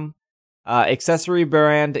videogamechronicles.com. Accessory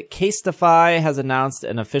brand Casetify has announced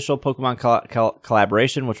an official Pokemon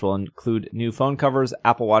collaboration, which will include new phone covers,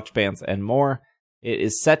 Apple Watch bands, and more. It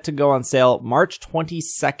is set to go on sale March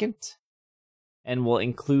 22nd and will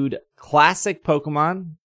include classic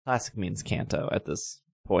Pokemon. Classic means Kanto at this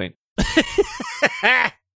point.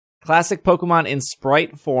 Classic Pokemon in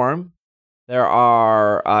sprite form. There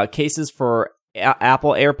are cases for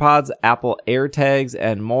Apple AirPods, Apple AirTags,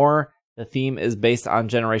 and more. The theme is based on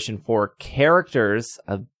Generation 4 characters.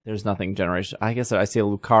 There's nothing Generation... I guess I see a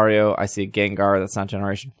Lucario. I see a Gengar. That's not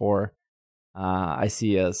Generation 4. I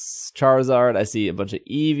see a Charizard. I see a bunch of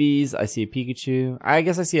Eevees. I see a Pikachu. I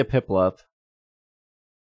guess I see a Piplup.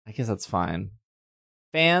 I guess that's fine.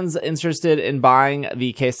 Fans interested in buying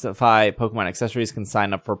the Casetify Pokemon accessories can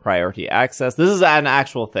sign up for priority access. This is an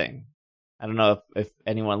actual thing. I don't know if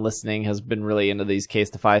anyone listening has been really into these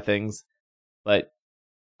Casetify things, but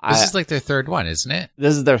this is like their 3rd one, isn't it?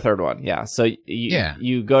 This is their 3rd one, yeah. So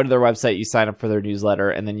you go to their website, you sign up for their newsletter,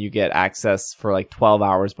 and then you get access for like 12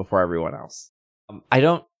 hours before everyone else. I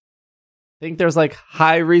don't think there's like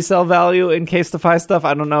high resale value in Casetify stuff.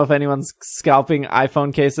 I don't know if anyone's scalping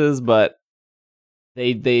iPhone cases, but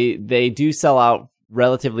they do sell out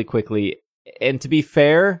relatively quickly. And to be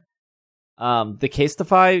fair, the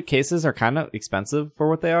Casetify cases are kind of expensive for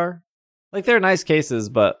what they are. Like, they're nice cases,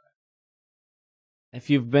 but if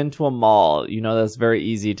you've been to a mall, you know that's very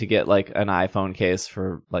easy to get like an iPhone case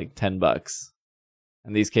for like $10.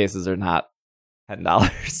 And these cases are not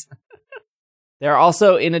 $10. They're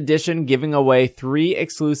also, in addition, giving away 3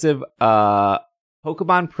 exclusive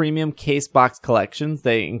Pokemon Premium Case Box collections.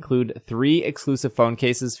 They include 3 exclusive phone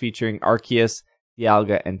cases featuring Arceus,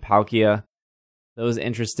 Dialga, and Palkia. Those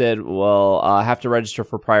interested will have to register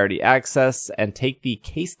for priority access and take the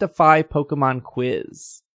Casetify Pokemon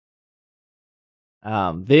quiz.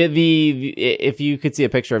 If you could see a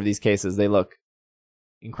picture of these cases, they look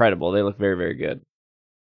incredible. They look very, very good.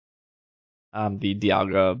 The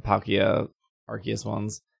Dialga, Palkia, Arceus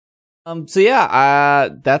ones.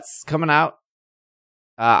 That's coming out.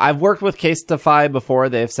 I've worked with Casetify before.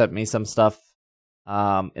 They've sent me some stuff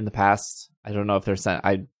in the past. I don't know if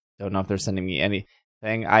they're sending me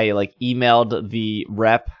anything. I like emailed the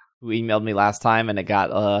rep who emailed me last time, and it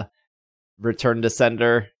got returned to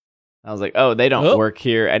sender. I was like, oh, they don't work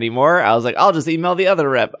here anymore. I was like, I'll just email the other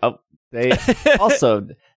rep. Oh, they also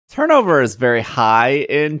turnover is very high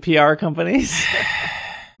in PR companies.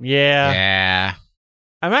 Yeah.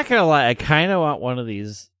 I'm not gonna lie. I kind of want one of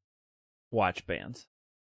these watch bands.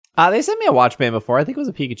 They sent me a watch band before. I think it was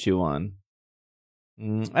a Pikachu one.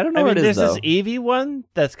 I don't know where it is, there's though. this Eevee one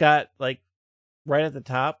that's got, like, right at the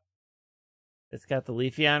top. It's got the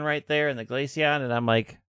Leafeon right there and the Glaceon, and I'm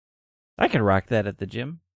like, I can rock that at the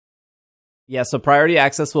gym. Yeah, so priority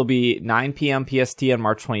access will be 9 p.m. PST on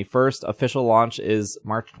March 21st. Official launch is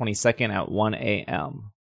March 22nd at 1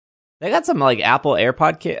 a.m. They got some like Apple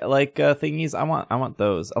AirPod thingies. I want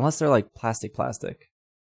those, unless they're like plastic.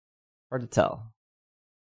 Hard to tell.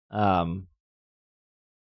 Sign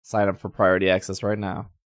up for priority access right now.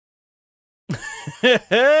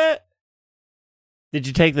 Did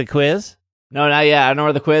you take the quiz? No, not yet. I don't know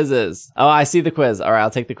where the quiz is. Oh, I see the quiz. All right,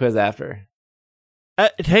 I'll take the quiz after.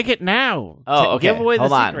 Take it now. Oh, okay. Give away Hold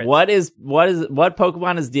the on. secrets. What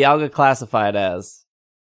Pokemon is Dialga classified as?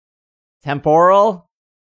 Temporal,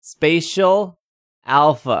 spatial,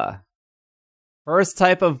 alpha. First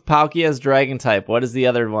type of Palkia is Dragon type. What is the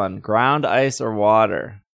other one? Ground, ice, or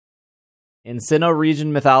water? In Sinnoh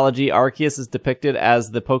region mythology, Arceus is depicted as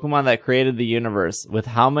the Pokemon that created the universe. With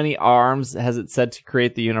how many arms has it said to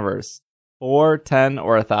create the universe? 4, 10,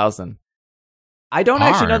 or 1,000? I don't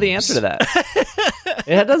actually know the answer to that.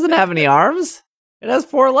 It doesn't have any arms. It has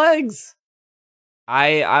 4 legs.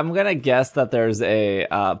 I'm gonna guess that there's a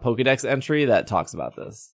Pokedex entry that talks about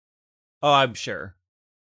this. Oh, I'm sure.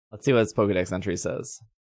 Let's see what its Pokedex entry says.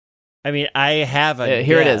 I mean, I have a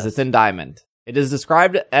Here it guess. is. It's in Diamond. It is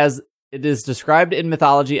described in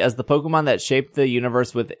mythology as the Pokemon that shaped the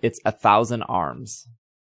universe with its 1,000 arms.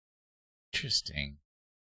 Interesting.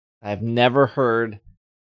 I've never heard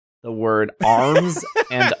the word arms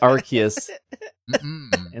and Arceus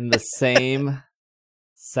in the same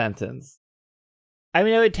sentence. I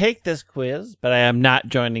mean, I would take this quiz, but I am not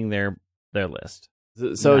joining their list.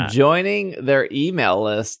 So joining their email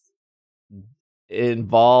list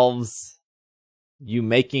involves you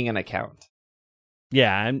making an account.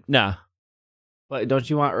 Yeah, no. But don't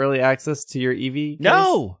you want early access to your Eevee case?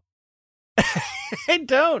 No! I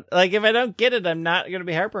don't. Like, if I don't get it, I'm not going to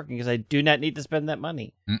be heartbroken because I do not need to spend that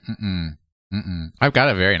money. I've got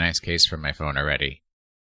a very nice case for my phone already.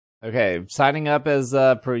 Okay, signing up as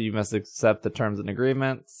you must accept the terms and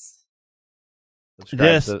agreements.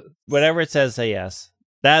 Whatever it says, say yes.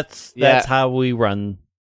 That's how we run.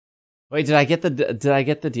 Wait, did I get the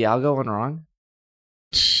Dialga one wrong?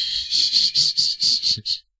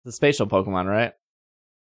 The spatial Pokemon, right?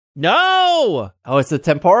 No! Oh, it's a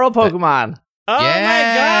temporal Pokemon. Oh my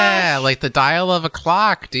gosh! Like the dial of a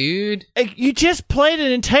clock, dude. You just played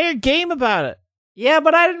an entire game about it. Yeah,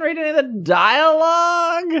 but I didn't read any of the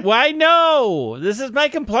dialogue. Why no? This is my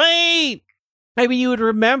complaint. Maybe you would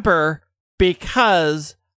remember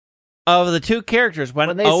because of the two characters.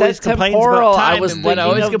 One they always said complains temporal, about time, I was and one thinking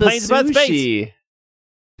always of complains the about space. sushi.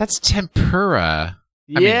 That's tempura.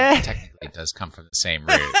 Yeah. I mean, technically it does come from the same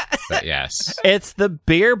root, but yes. It's the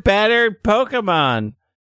beer battered Pokemon.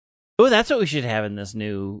 Oh, that's what we should have in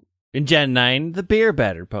Gen 9, the beer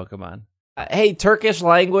battered Pokemon. Hey, Turkish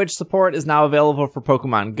language support is now available for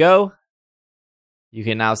Pokemon Go. You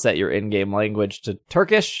can now set your in-game language to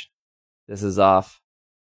Turkish. This is off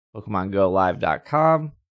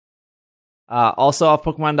PokemonGoLive.com. Also off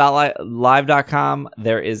Pokemon.live.com,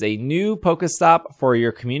 there is a new Pokestop for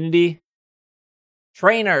your community.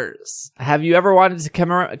 Trainers, have you ever wanted to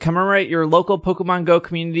commemorate your local Pokemon Go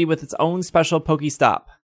community with its own special Pokestop?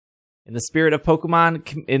 In the spirit of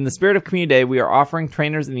Community Day, we are offering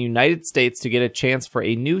trainers in the United States to get a chance for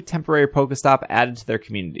a new temporary Pokestop added to their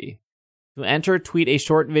community. To enter, tweet a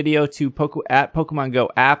short video to at Pokemon Go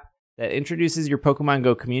app that introduces your Pokemon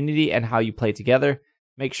Go community and how you play together.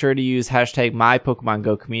 Make sure to use hashtag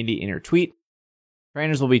 #MyPokemonGoCommunity in your tweet.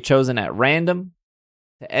 Trainers will be chosen at random.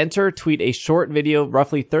 To enter, tweet a short video,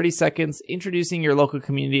 roughly 30 seconds, introducing your local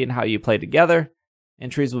community and how you play together.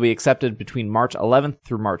 Entries will be accepted between March 11th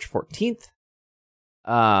through March 14th.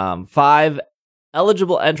 5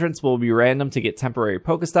 eligible entrants will be random to get temporary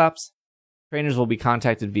Pokestops. Trainers will be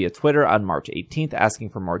contacted via Twitter on March 18th asking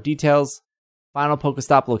for more details. Final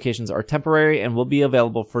Pokestop locations are temporary and will be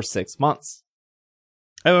available for 6 months.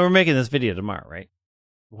 I mean, we're making this video tomorrow, right?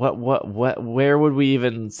 Where would we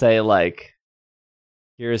even say, like,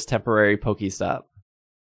 here's temporary Pokestop?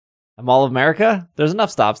 Mall of America? There's enough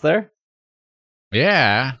stops there.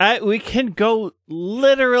 Yeah. We can go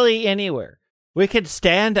literally anywhere. We could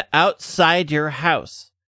stand outside your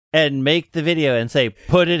house and make the video and say,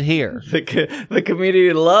 put it here. The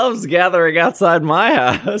community loves gathering outside my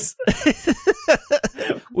house.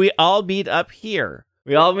 We all meet up here.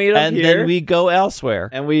 And then we go elsewhere.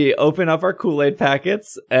 And we open up our Kool-Aid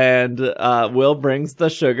packets, and Will brings the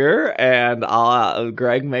sugar, and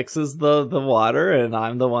Greg mixes the water, and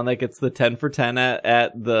I'm the one that gets the 10 for 10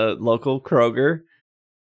 at the local Kroger.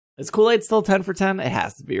 Is Kool-Aid still 10 for 10? It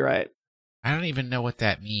has to be, right? I don't even know what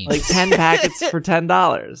that means. Like 10 packets for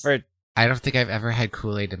 $10. I don't think I've ever had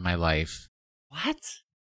Kool-Aid in my life. What?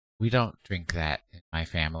 We don't drink that in my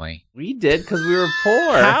family. We did because we were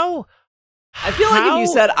poor. How? I feel like if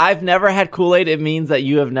you said, I've never had Kool-Aid, it means that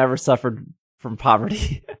you have never suffered from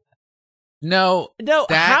poverty. No,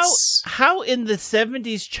 that's... How in the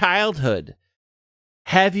 70s childhood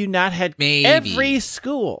have you not had Maybe. every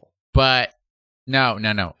school? But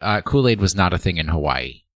no. Kool-Aid was not a thing in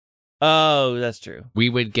Hawaii. Oh, that's true. We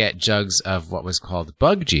would get jugs of what was called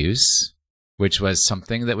bug juice, which was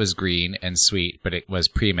something that was green and sweet, but it was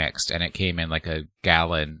pre-mixed, and it came in like a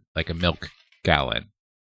gallon, like a milk gallon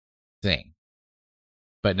thing.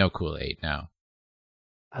 But no Kool-Aid, no.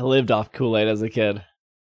 I lived off Kool-Aid as a kid.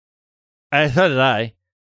 So did I.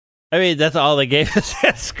 I mean, that's all they gave us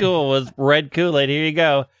at school was red Kool-Aid. Here you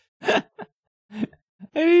go.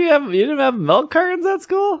 Hey, you didn't have milk cartons at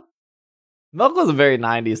school? Milk was a very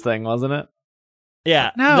 90s thing, wasn't it?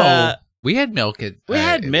 Yeah. No. We had milk in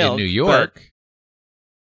New York.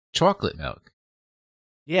 Chocolate milk.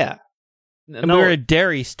 Yeah. And we were a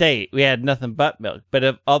dairy state. We had nothing but milk. But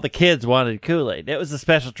if all the kids wanted Kool-Aid, it was a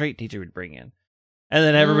special treat teacher would bring in. And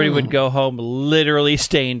then everybody would go home literally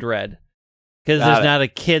stained red. Because there's not a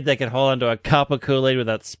kid that could hold onto a cup of Kool-Aid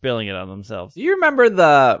without spilling it on themselves. Do you remember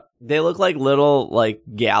they look like little, like,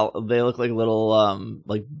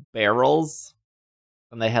 like barrels?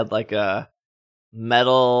 And they had, like, a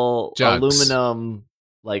metal, jugs. aluminum,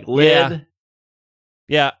 like, lid?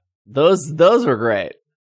 Yeah. Those were great.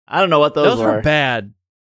 I don't know what those were. Those were bad.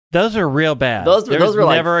 Those are real bad. Those were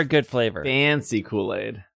never like a good flavor. Fancy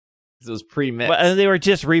Kool-Aid. It was pre-mixed. Well, they were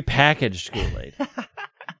just repackaged Kool-Aid.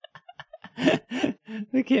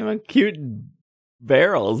 They came in cute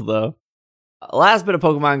barrels, though. Last bit of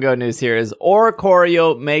Pokemon Go news here is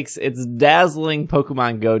Oricorio makes its dazzling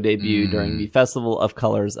Pokemon Go debut during the Festival of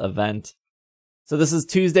Colors event. So this is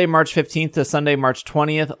Tuesday, March 15th to Sunday, March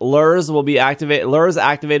 20th. Lures will be activated. Lures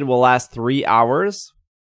activated will last 3 hours.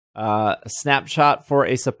 Snapshot for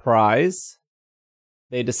a surprise.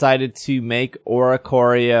 They decided to make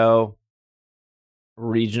Oricorio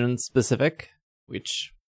region specific,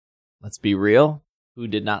 which, let's be real, who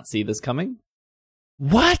did not see this coming?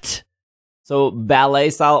 What? So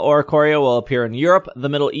ballet-style Oricorio will appear in Europe, the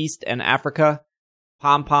Middle East, and Africa.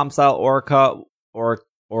 Pom-pom-style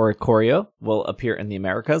Oricorio will appear in the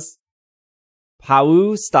Americas.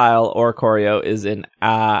 Pau-style Oricorio is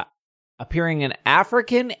appearing in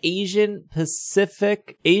African, Asian,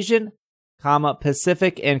 Pacific,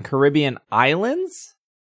 Pacific, and Caribbean islands?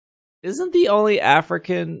 Isn't the only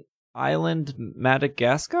African island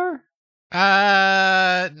Madagascar?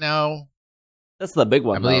 No. That's the big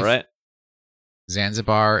one, though, right?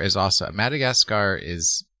 Zanzibar is also... Madagascar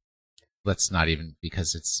is... Let's not even...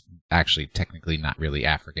 Because it's actually technically not really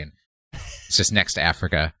African. It's just next to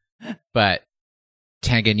Africa. But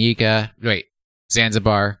Tanganyika... Wait.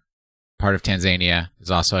 Zanzibar, part of Tanzania, is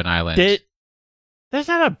also an island. There's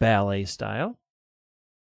not a ballet style.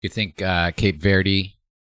 You think Cape Verde...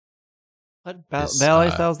 What? Ballet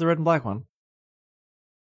style is the red and black one.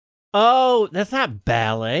 Oh, that's not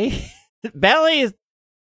ballet. Ballet is...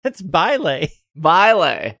 That's ballet.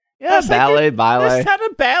 Ballet. Yeah, that's ballet. That's not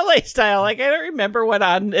a ballet style. Like, I don't remember what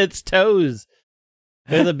on its toes.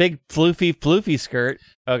 There's a big floofy skirt.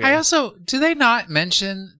 Okay. I also... Do they not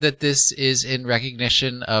mention that this is in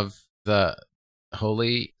recognition of the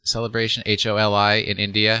Holi celebration, Holi, in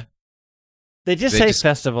India? They just say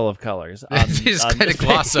Festival of Colors. They just kind of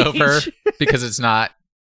gloss over because it's not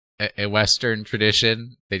a Western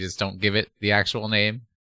tradition. They just don't give it the actual name.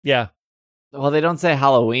 Yeah. Well, they don't say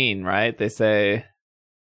Halloween, right? They say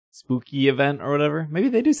spooky event or whatever. Maybe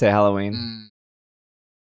they do say Halloween.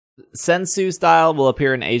 Sensu style will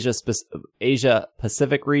appear in Asia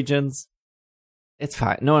Pacific regions. It's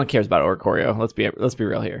fine. No one cares about Oricorio. Let's be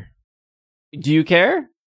real here. Do you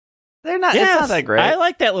care? They're not. Yes, it's not that great. I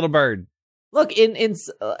like that little bird. Look, I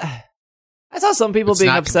saw some people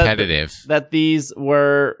being upset that these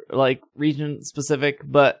were like region specific,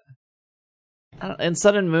 but in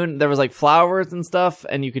Sun and Moon there was like flowers and stuff,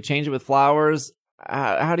 and you could change it with flowers.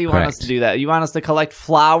 How do you want us to do that? You want us to collect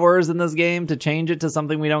flowers in this game to change it to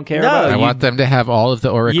something we don't care about? I want them to have all of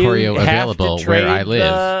the Oricorio available where I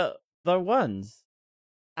live. The ones.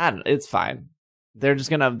 It's fine. They're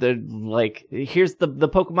like, here's the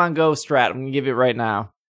Pokemon Go strat. I'm gonna give it right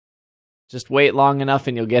now. Just wait long enough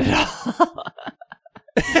and you'll get it all.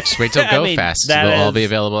 Just wait till Go Fest. They'll all be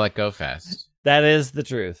available at Go Fest. That is the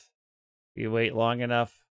truth. You wait long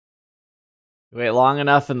enough.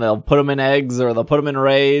 And they'll put them in eggs, or they'll put them in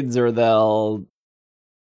raids, or they'll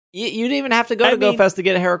You didn't even have to go to GoFest to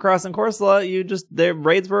get Heracross and Corsola. Their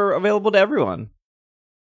raids were available to everyone.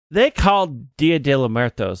 They called Dia de los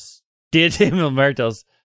Muertos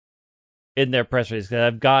in their press release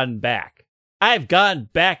because I've gone back. I've gone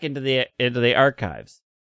back into the archives.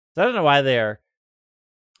 So I don't know why they are.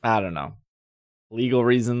 I don't know. Legal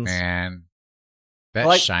reasons. Man,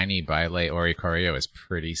 that shiny Bile Oricorio is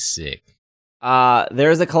pretty sick.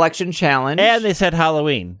 There's a collection challenge. And they said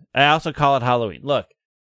Halloween. I also call it Halloween. Look,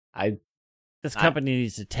 this company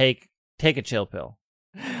needs to take a chill pill.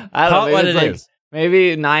 I don't know what it is.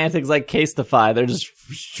 Maybe Niantic's like Casetify. They're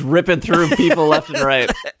just ripping through people left and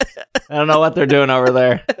right. I don't know what they're doing over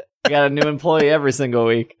there. We got a new employee every single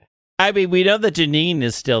week. I mean, we know that Janine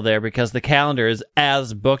is still there because the calendar is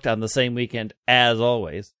as booked on the same weekend as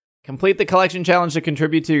always. Complete the collection challenge to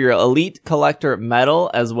contribute to your Elite Collector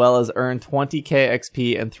medal, as well as earn 20k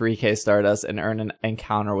XP and 3k Stardust and earn an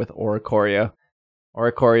encounter with Oricorio.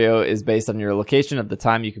 Oricorio is based on your location at the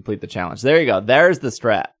time you complete the challenge. There you go. There's the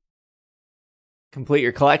strat. Complete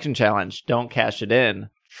your collection challenge. Don't cash it in.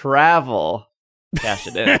 Travel. Cash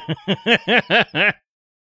it in.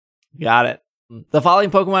 Got it. The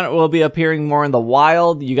following Pokemon will be appearing more in the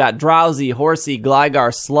wild. You got Drowsy, Horsey,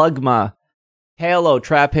 Gligar, Slugma, Halo,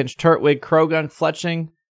 Trapinch, Turtwig, Croagunk, Fletching,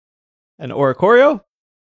 and Oricorio.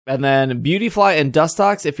 And then Beautyfly and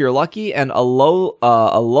Dustox if you're lucky, and Alomalo,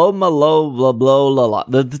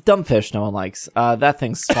 the dumb fish no one likes. That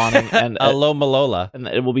thing's spawning. And Alomalola. And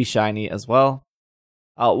it will be shiny as well.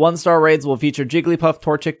 1-star raids will feature Jigglypuff,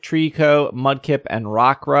 Torchic, Trico, Mudkip, and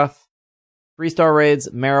Rockruff. 3-star raids,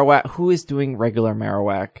 Marowak. Who is doing regular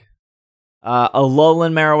Marowak?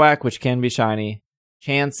 Alolan Marowak, which can be shiny.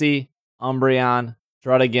 Chansey, Umbreon,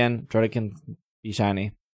 Druddigon. Druddigon be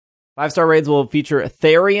shiny. 5-star raids will feature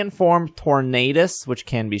Therian form Tornadus, which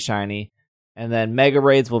can be shiny. And then Mega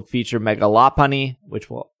raids will feature Megalopunny, which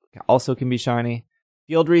also can be shiny.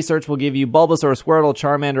 Field research will give you Bulbasaur, Squirtle,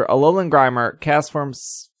 Charmander, Alolan Grimer, Castform.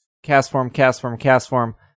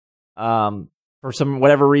 For some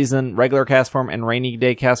whatever reason, regular Castform and Rainy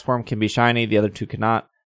Day Castform can be shiny. The other two cannot.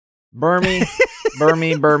 Burmy.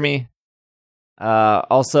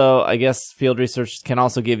 Also, I guess field research can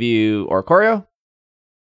also give you Oricorio.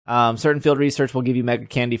 Certain field research will give you Mega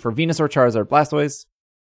Candy for Venusaur, Charizard, Blastoise.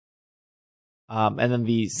 And then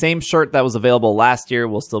the same shirt that was available last year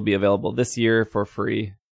will still be available this year for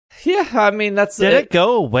free. Yeah, I mean, that's Did it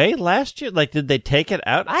go away last year? Like, did they take it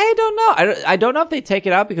out? I don't know. I don't know if they take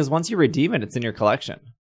it out because once you redeem it, it's in your collection.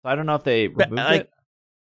 So I don't know if they removed it.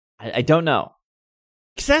 I don't know.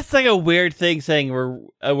 Because that's like a weird thing saying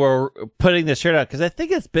we're putting the shirt out, because I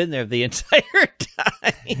think it's been there the entire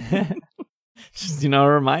time. Just, a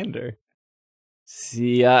reminder.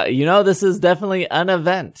 See, this is definitely an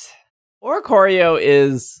event. Oricorio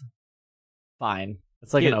is fine.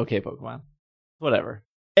 It's like an okay Pokemon. Whatever.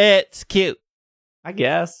 It's cute. I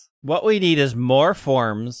guess. What we need is more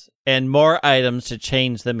forms and more items to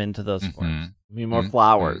change them into those forms. We need more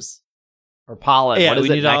flowers. Or pollen. Yeah, what is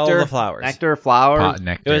we it? need Nectar? all the flowers. Nectar, flowers?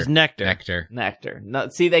 Nectar. It was nectar. Nectar. No,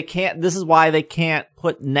 see, they can't. This is why they can't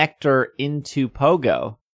put nectar into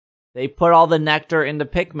Pogo. They put all the nectar into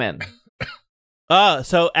Pikmin. Oh,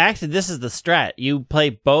 so actually this is the strat. You play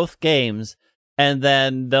both games, and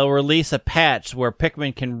then they'll release a patch where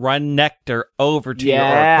Pikmin can run nectar over to your Oricorio.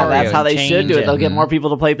 Yeah, that's how they should do it. They'll get more people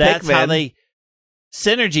to play Pikmin. That's how they...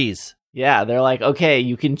 Synergies. Yeah, they're like, okay,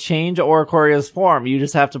 you can change Oricorio's form. You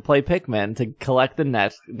just have to play Pikmin to collect the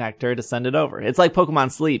nectar to send it over. It's like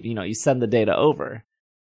Pokemon Sleep. You send the data over.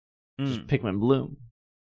 Just Pikmin bloom.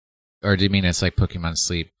 Or do you mean it's like Pokemon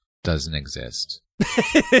Sleep doesn't exist?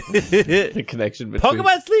 The connection between...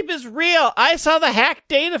 Pokemon Sleep is real. I saw the hack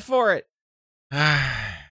data for it.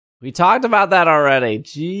 We talked about that already.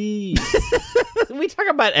 Jeez. We talk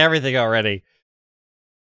about everything already.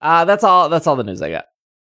 That's all the news I got.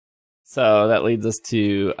 So that leads us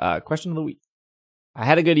to question of the week. I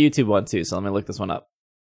had a good YouTube one too, so let me look this one up.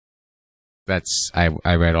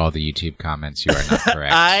 I read all the YouTube comments. You are not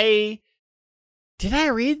correct. I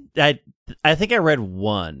think I read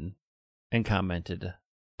one and commented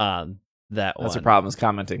on that one. That's the problem, is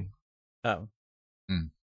commenting. Oh.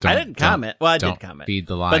 I didn't comment. Well, I did comment. Feed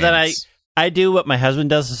the lions. But then I do what my husband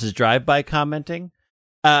does. This is drive-by commenting,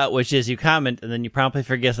 which is you comment and then you promptly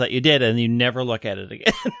forget that you did and you never look at it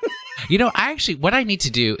again. What I need to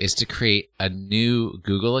do is to create a new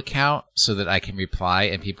Google account so that I can reply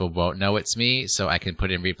and people won't know it's me. So I can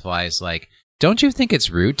put in replies like, "Don't you think it's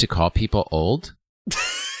rude to call people old?"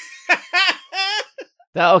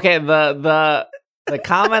 Okay, the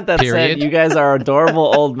comment that Period. said you guys are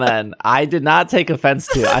adorable old men, I did not take offense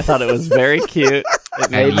to. I thought it was very cute.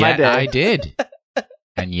 It made my day. I did.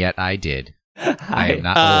 And yet I did. I am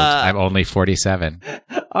not old. I'm only 47.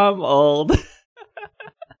 I'm old.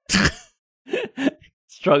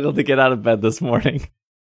 Struggled to get out of bed this morning.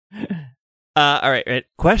 All right.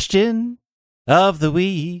 Question of the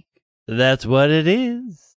week. That's what it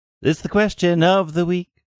is. It's the question of the week.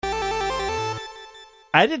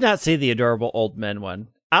 I did not see the adorable old men one.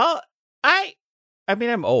 I mean,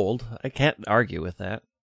 I'm old. I can't argue with that.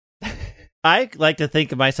 I like to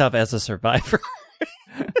think of myself as a survivor.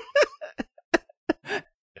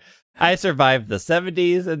 I survived the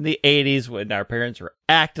 70s and the 80s when our parents were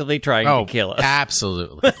actively trying to kill us.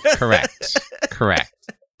 Absolutely. Correct.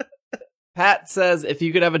 Pat says, if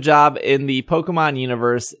you could have a job in the Pokemon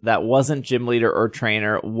universe that wasn't gym leader or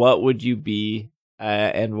trainer, what would you be,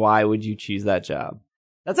 and why would you choose that job?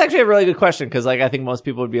 That's actually a really good question, because I think most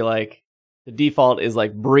people would be like, the default is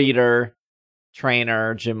breeder,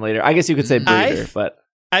 trainer, gym leader. I guess you could say breeder, but...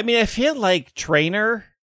 I mean, I feel like trainer...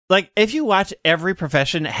 if you watch, every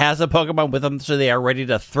profession has a Pokemon with them, so they are ready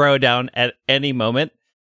to throw down at any moment.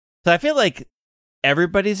 So I feel like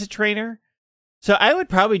everybody's a trainer. So I would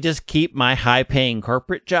probably just keep my high-paying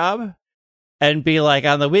corporate job and be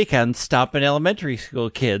on the weekends, stomping elementary school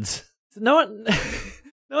kids. No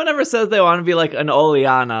one ever says they want to be like an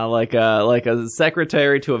Oleana, like a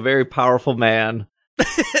secretary to a very powerful man.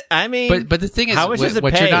 I mean, but the thing is, how much does it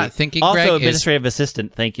what pay? you're not thinking, also, Greg, administrative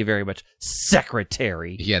assistant. Thank you very much.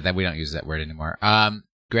 Secretary. Yeah, that we don't use that word anymore.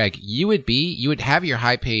 Greg, you would have your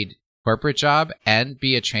high-paid corporate job and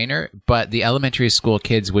be a trainer, but the elementary school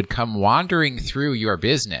kids would come wandering through your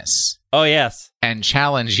business. Oh, yes. And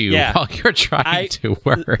challenge you while you're trying to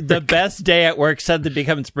work. The best day at work suddenly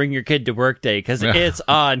becomes bring your kid to work day, because it's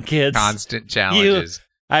on, kids. Constant challenges.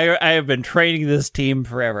 I have been training this team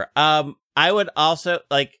forever. I would also,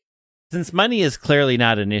 since money is clearly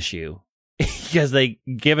not an issue, because they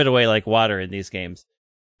give it away like water in these games,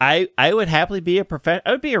 I would happily be I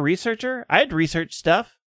would be a researcher. I'd research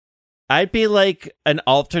stuff. I'd be an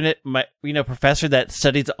alternate, professor that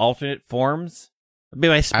studies alternate forms. That'd be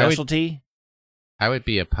my specialty. I would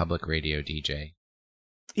be a public radio DJ.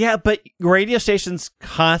 Yeah, but radio stations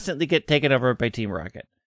constantly get taken over by Team Rocket.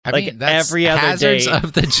 I mean, that's every other hazards day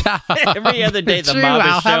of the job. Every other day, the True, mob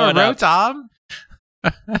I'll is showing have a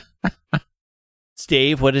up. Rotom.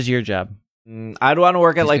 Steve, what is your job? I'd want to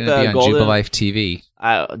work at the Golden... Jubilife TV.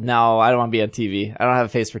 No, I don't want to be on TV. I don't have a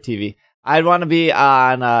face for TV. I'd want to be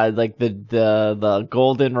on the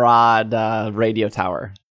Goldenrod radio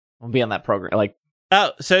tower. I'll be on that program.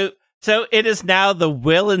 So it is now the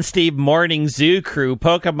Will and Steve Morning Zoo Crew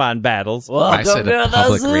Pokemon battles. I said a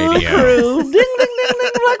public radio. Ding, ding, ding,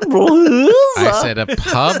 ding, I said a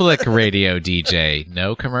public radio DJ.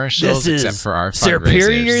 No commercials except for our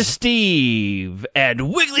Superior fundraisers. Steve and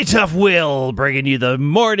Wigglytuff Will bringing you the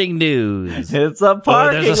morning news. It's a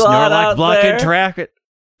parking there's a lot Snorlax out blocking there. traffic.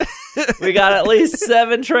 We got at least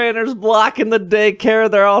 7 trainers blocking the daycare.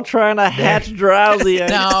 They're all trying to hatch drowsy.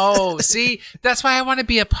 No, see, that's why I want to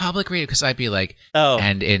be a public radio, because I'd be like,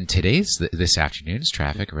 and in this afternoon's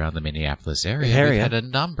traffic around the Minneapolis area, we've had a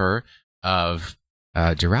number of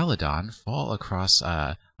Duraludon fall across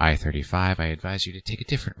I-35. I advise you to take a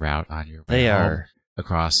different route on your way home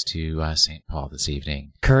across to St. Paul this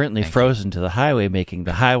evening. Currently frozen to the highway, making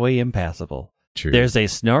the highway impassable. True. There's a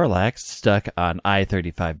Snorlax stuck on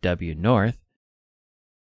I-35W North.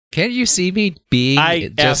 Can't you see me being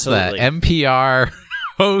just absolutely. the NPR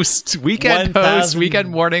host, weekend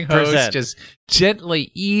morning host, just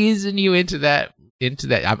gently easing you into that?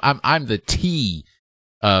 I'm the tea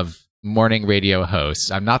of morning radio hosts.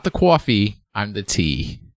 I'm not the coffee. I'm the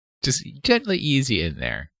tea. Just gently ease you in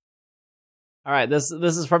there. All right, this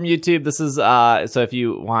is from YouTube. This is so if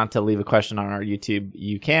you want to leave a question on our YouTube,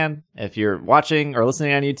 you can. If you're watching or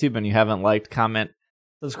listening on YouTube and you haven't liked, comment,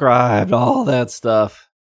 subscribe, all that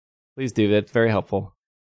stuff, please do. It's very helpful.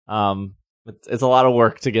 It's a lot of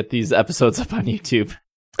work to get these episodes up on YouTube,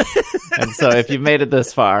 and so if you've made it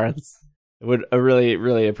this far, I would really,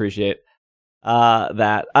 really appreciate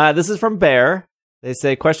that. This is from Bear. They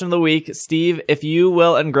say, question of the week, Steve, if you,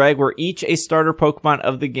 Will, and Greg were each a starter Pokemon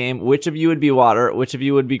of the game, which of you would be water, which of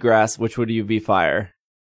you would be grass, which would you be fire?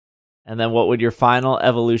 And then what would your final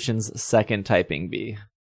evolution's second typing be?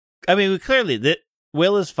 I mean, clearly,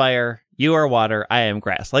 Will is fire, you are water, I am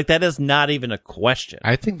grass. That is not even a question.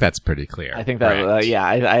 I think that's pretty clear. I think that,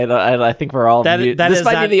 I think we're all... This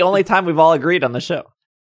might be the only time we've all agreed on the show.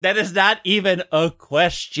 That is not even a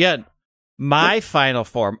question. My final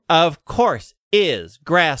form, of course, is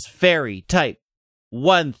grass fairy type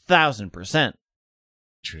 1000%.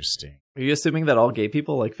 Interesting. Are you assuming that all gay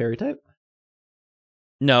people like fairy type?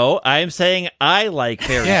 No, I'm saying I like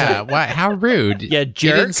fairy Yeah, type. what? How rude. Yeah, You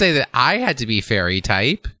jerk. didn't say that I had to be fairy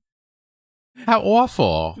type. How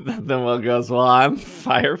awful. Then Will goes, well, I'm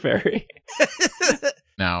Fire Fairy.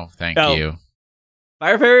 No, thank No. you.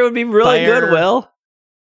 Fire Fairy would be really Fire- good, Will.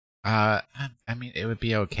 I mean, it would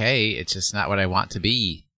be okay. It's just not what I want to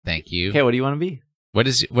be. Thank you. Okay, what do you want to be? What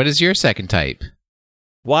is your second type?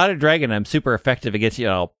 Water dragon, I'm super effective against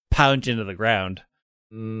pound you into the ground.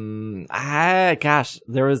 Gosh,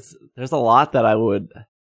 there's a lot that I would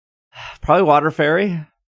probably Water Fairy.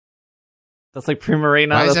 That's like Primarina.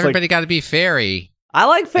 Why That's has everybody got to be fairy? I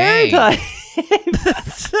like fairy Dang.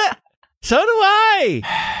 type. So do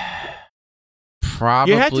I.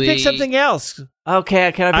 Probably. You have to pick something else.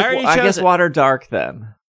 Okay, can I already pick? I chose guess it. Water Dark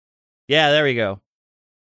then. Yeah, there we go.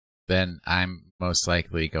 Then I'm most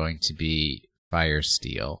likely going to be fire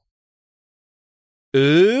steel.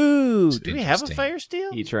 Ooh, It's do we have a interesting. fire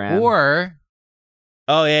steel? Heatran. Or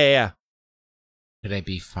Oh, yeah. could I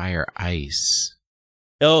be fire ice?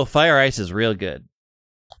 Oh, fire ice is real good.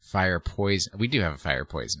 Fire poison. We do have a fire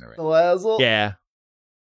poison already. Salazzle. Yeah.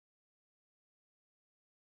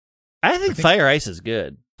 I think fire ice is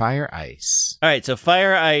good. Fire ice. All right, so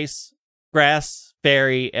fire ice, grass,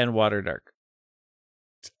 fairy, and water dark.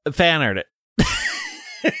 Fan art it.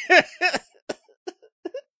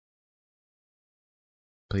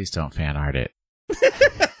 Please don't fan art it.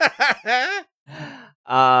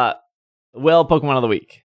 Will, Pokemon of the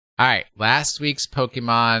Week. All right. Last week's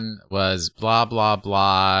Pokemon was blah, blah,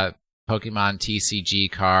 blah. Pokemon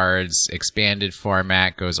TCG cards, expanded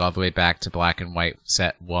format, goes all the way back to Black and White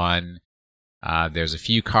Set 1. There's a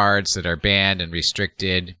few cards that are banned and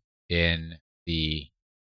restricted in the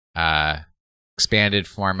expanded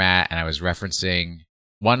format, and I was referencing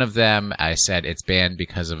one of them. I said it's banned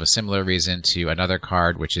because of a similar reason to another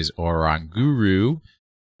card, which is Oranguru,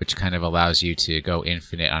 which kind of allows you to go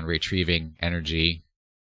infinite on retrieving energy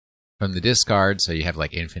from the discard, so you have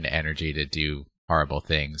like infinite energy to do horrible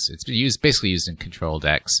things. It's basically used in control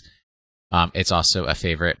decks. It's also a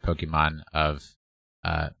favorite Pokemon of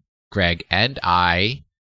Greg and I,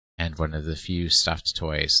 and one of the few stuffed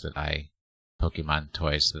toys that Pokemon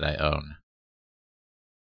toys that I own.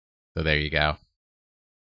 So there you go.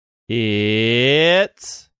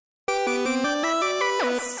 It's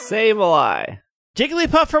Sableye.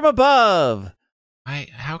 Jigglypuff from above.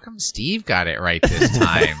 How come Steve got it right this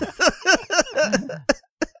time?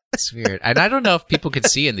 It's weird. And I don't know if people could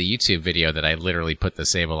see in the YouTube video that I literally put the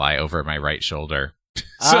Sableye over my right shoulder.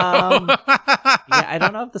 So Yeah, I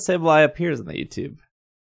don't know if the Sableye appears in the YouTube.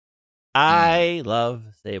 I love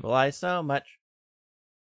Sableye so much.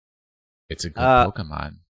 It's a good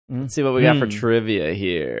Pokemon. Let's see what we got for trivia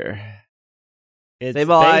here. It's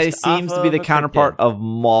Sableye based seems off to be of the a counterpart cryptid. of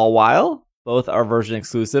Mawile. Both are version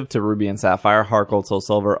exclusive to Ruby and Sapphire, Heart Gold, Soul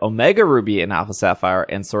Silver, Omega Ruby, and Alpha Sapphire,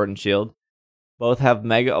 and Sword and Shield. Both have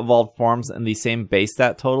Mega Evolved forms and the same base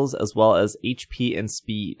stat totals, as well as HP and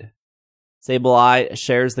speed. Sableye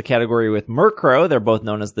shares the category with Murkrow. They're both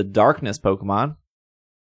known as the Darkness Pokemon.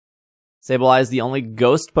 Sableye is the only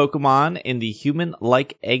ghost Pokemon in the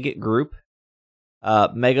human-like egg group.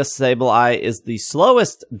 Mega Sableye is the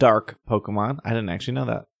slowest dark Pokemon. I didn't actually know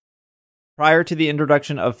that. Prior to the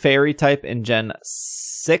introduction of Fairy type in Gen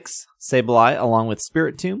 6, Sableye, along with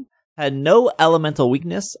Spiritomb, had no elemental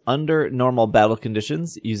weakness under normal battle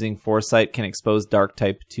conditions. Using Foresight can expose Dark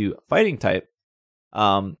type to Fighting type.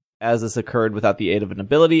 As this occurred without the aid of an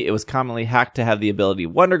ability, it was commonly hacked to have the ability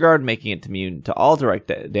Wonder Guard, making it immune to all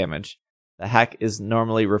direct damage. The hack is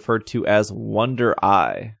normally referred to as Wonder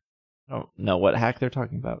Eye. I don't know what hack they're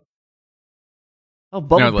talking about. Oh,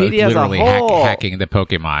 Bulbapedia has a literally whole hacking the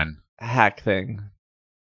Pokemon. hack thing.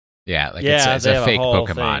 Yeah, like Yeah, it's they a have a fake whole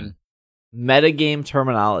Pokemon. thing. Metagame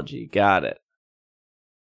terminology. Got it.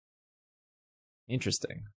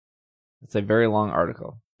 Interesting. It's a very long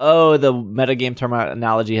article. Oh, the metagame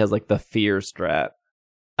terminology has like the fear strat.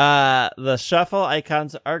 The shuffle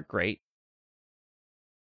icons are great.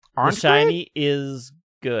 Aren't the shiny is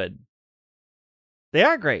good. They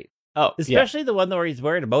are great. Oh, yeah. Especially the one where he's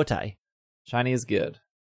wearing a bow tie. Shiny is good.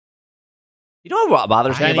 You know what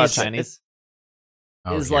bothers me about Shinies- shinies?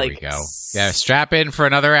 Oh, Is here like we go. Yeah, strap in for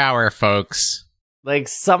another hour, folks. Like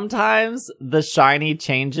sometimes the shiny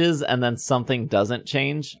changes and then something doesn't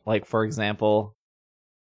change. Like for example,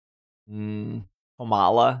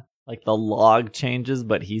 Homala, like the log changes,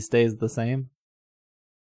 but he stays the same.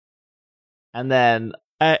 And then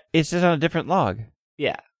It's just on a different log.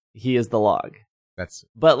 yeah, he is the log.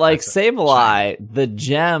 But like that's Sableye, the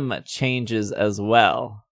gem changes as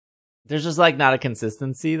well. There's just like not a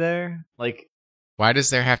consistency there. Like why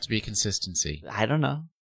does there have to be consistency? I don't know.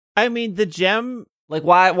 I mean, the gem Like,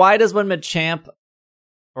 why does when Machamp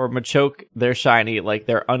or Machoke, they're shiny, like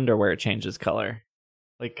their underwear changes color?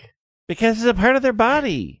 Like, because it's a part of their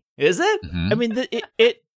body. Is it? Mhm. I mean,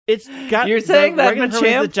 it's got. You're saying that regular fur is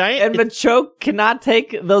Machamp the giant, and Machoke cannot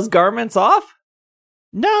take those garments off?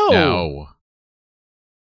 No.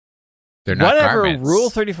 They're not Whatever garments. Rule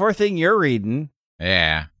 34 thing you're reading.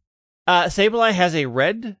 Yeah. Sableye has a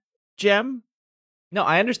red gem, No,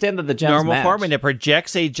 I understand that the gems normal match. form, and it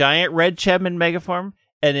projects a giant red gem in mega form.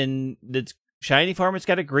 And in its shiny form, it's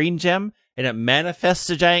got a green gem, and it manifests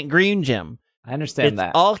a giant green gem. I understand It's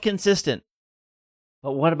that. all consistent.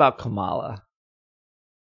 But what about Kamala?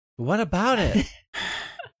 What about it?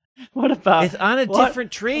 What about It's on a what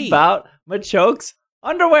different tree. about Machoke's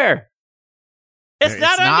underwear? It's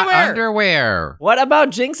not underwear. underwear. What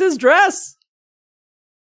about Jinx's dress?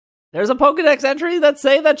 There's a Pokedex entry that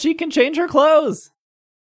say that she can change her clothes.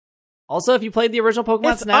 Also, if you played the original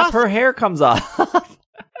Pokemon It's Snap, awesome. her hair comes off.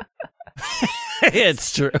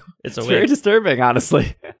 It's true. It's a It's very wig. disturbing,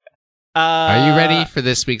 honestly. Are you ready for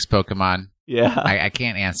this week's Pokemon? Yeah. I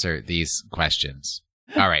can't answer these questions.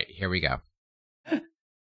 All right, here we go.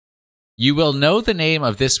 You will know the name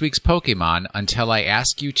of this week's Pokemon until I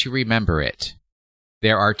ask you to remember it.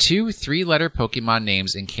 There are 2 3-letter Pokemon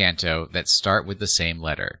names in Kanto that start with the same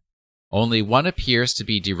letter. Only one appears to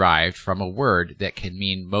be derived from a word that can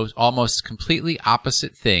mean almost completely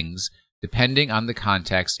opposite things depending on the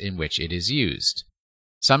context in which it is used.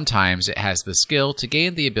 Sometimes it has the skill to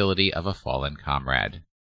gain the ability of a fallen comrade.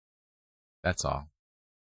 That's all.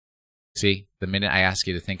 See, the minute I ask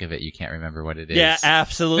you to think of it, you can't remember what it is. Yeah,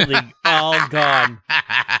 absolutely. All gone.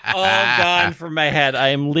 All gone from my head. I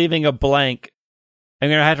am leaving a blank. I'm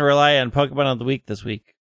going to have to rely on Pokemon of the Week this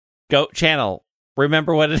week. Go channel.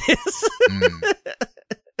 Remember what it is.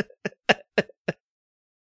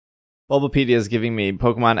 Bulbapedia is giving me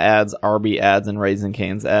Pokemon ads, Arby ads, and Raisin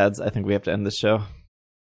Cane's ads. I think we have to end this show.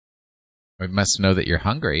 We must know that you're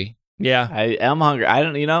hungry. Yeah. I am hungry. I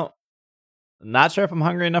don't, not sure if I'm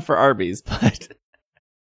hungry enough for Arby's, but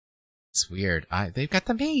It's weird. They've got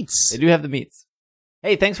the meats. they do have the meats.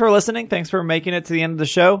 Hey, thanks for listening. Thanks for making it to the end of the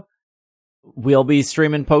show. We'll be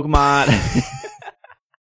streaming Pokemon.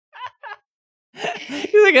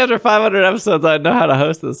 You think after 500 episodes, I'd know how to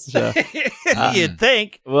host this show? You'd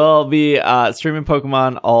think. We'll be streaming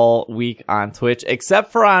Pokemon all week on Twitch,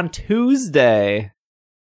 except for on Tuesday,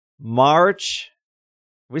 March.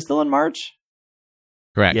 Are we still in March?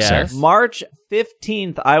 Correct, Yes. sir. March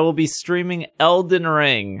 15th, I will be streaming Elden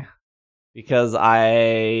Ring because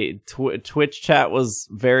Twitch chat was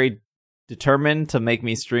very determined to make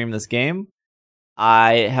me stream this game.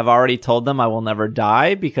 I have already told them I will never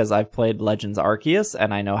die because I've played Legends Arceus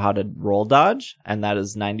and I know how to roll dodge, and that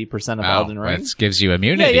is 90% of Elden Ring. That gives you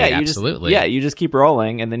immunity, absolutely. You just keep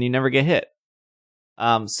rolling and then you never get hit.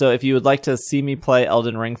 So if you would like to see me play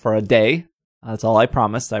Elden Ring for a day, that's all I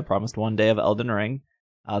promised. I promised one day of Elden Ring.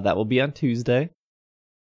 That will be on Tuesday.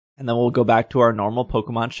 And then we'll go back to our normal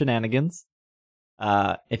Pokemon shenanigans.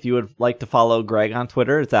 If you would like to follow Greg on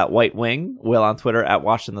Twitter, it's at White Wing. Will on Twitter at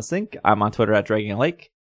Wash in the Sink. I'm on Twitter at Dragging a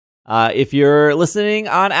Lake. If you're listening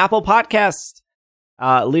on Apple Podcast,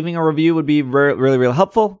 leaving a review would be really, really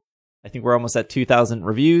helpful. I think we're almost at 2,000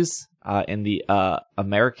 reviews in the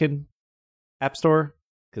American App Store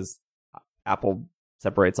because Apple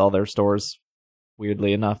separates all their stores,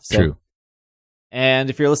 weirdly enough. So. True. And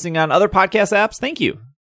if you're listening on other podcast apps, thank you.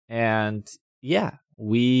 And yeah,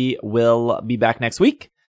 we will be back next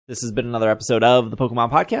week. This has been another episode of the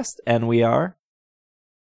Pokemon Podcast, and we are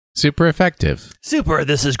Super effective. Super,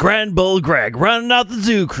 this is Grand Bull Greg running out the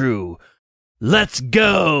zoo crew. Let's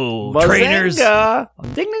go, trainers. Mazinga!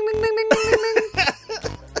 Ding, ding, ding, ding, ding, ding, ding.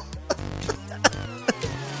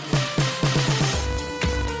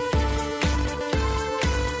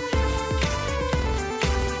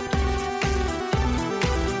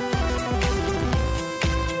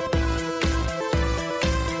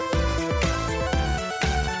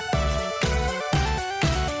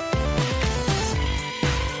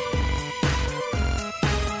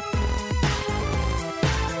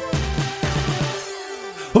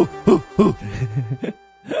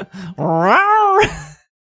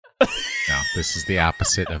 No, this is the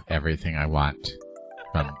opposite of everything I want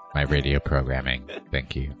from my radio programming.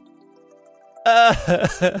 Thank you.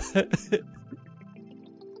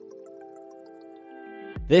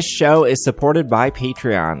 This show is supported by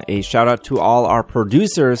Patreon. A shout out to all our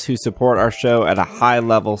producers who support our show at a high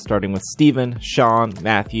level, starting with Steven, Sean,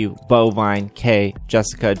 Matthew, Bovine, Kay,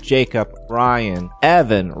 Jessica, Jacob, Ryan,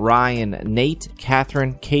 Evan, Ryan, Nate,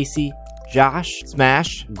 Catherine, Casey, Josh,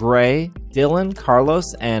 Smash, Gray, Dylan,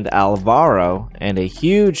 Carlos, and Alvaro, and a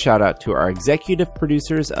huge shout out to our executive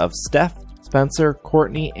producers of Steph, Spencer,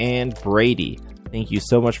 Courtney, and Brady. Thank you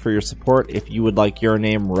so much for your support. If you would like your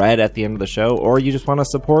name read at the end of the show, or you just want to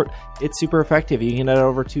support, it's super effective. You can head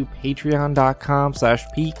over to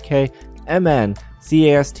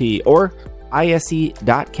patreon.com/PKMNCAST or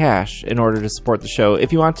ise.cash in order to support the show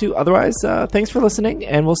if you want to. Otherwise, thanks for listening,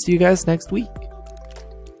 and we'll see you guys next week.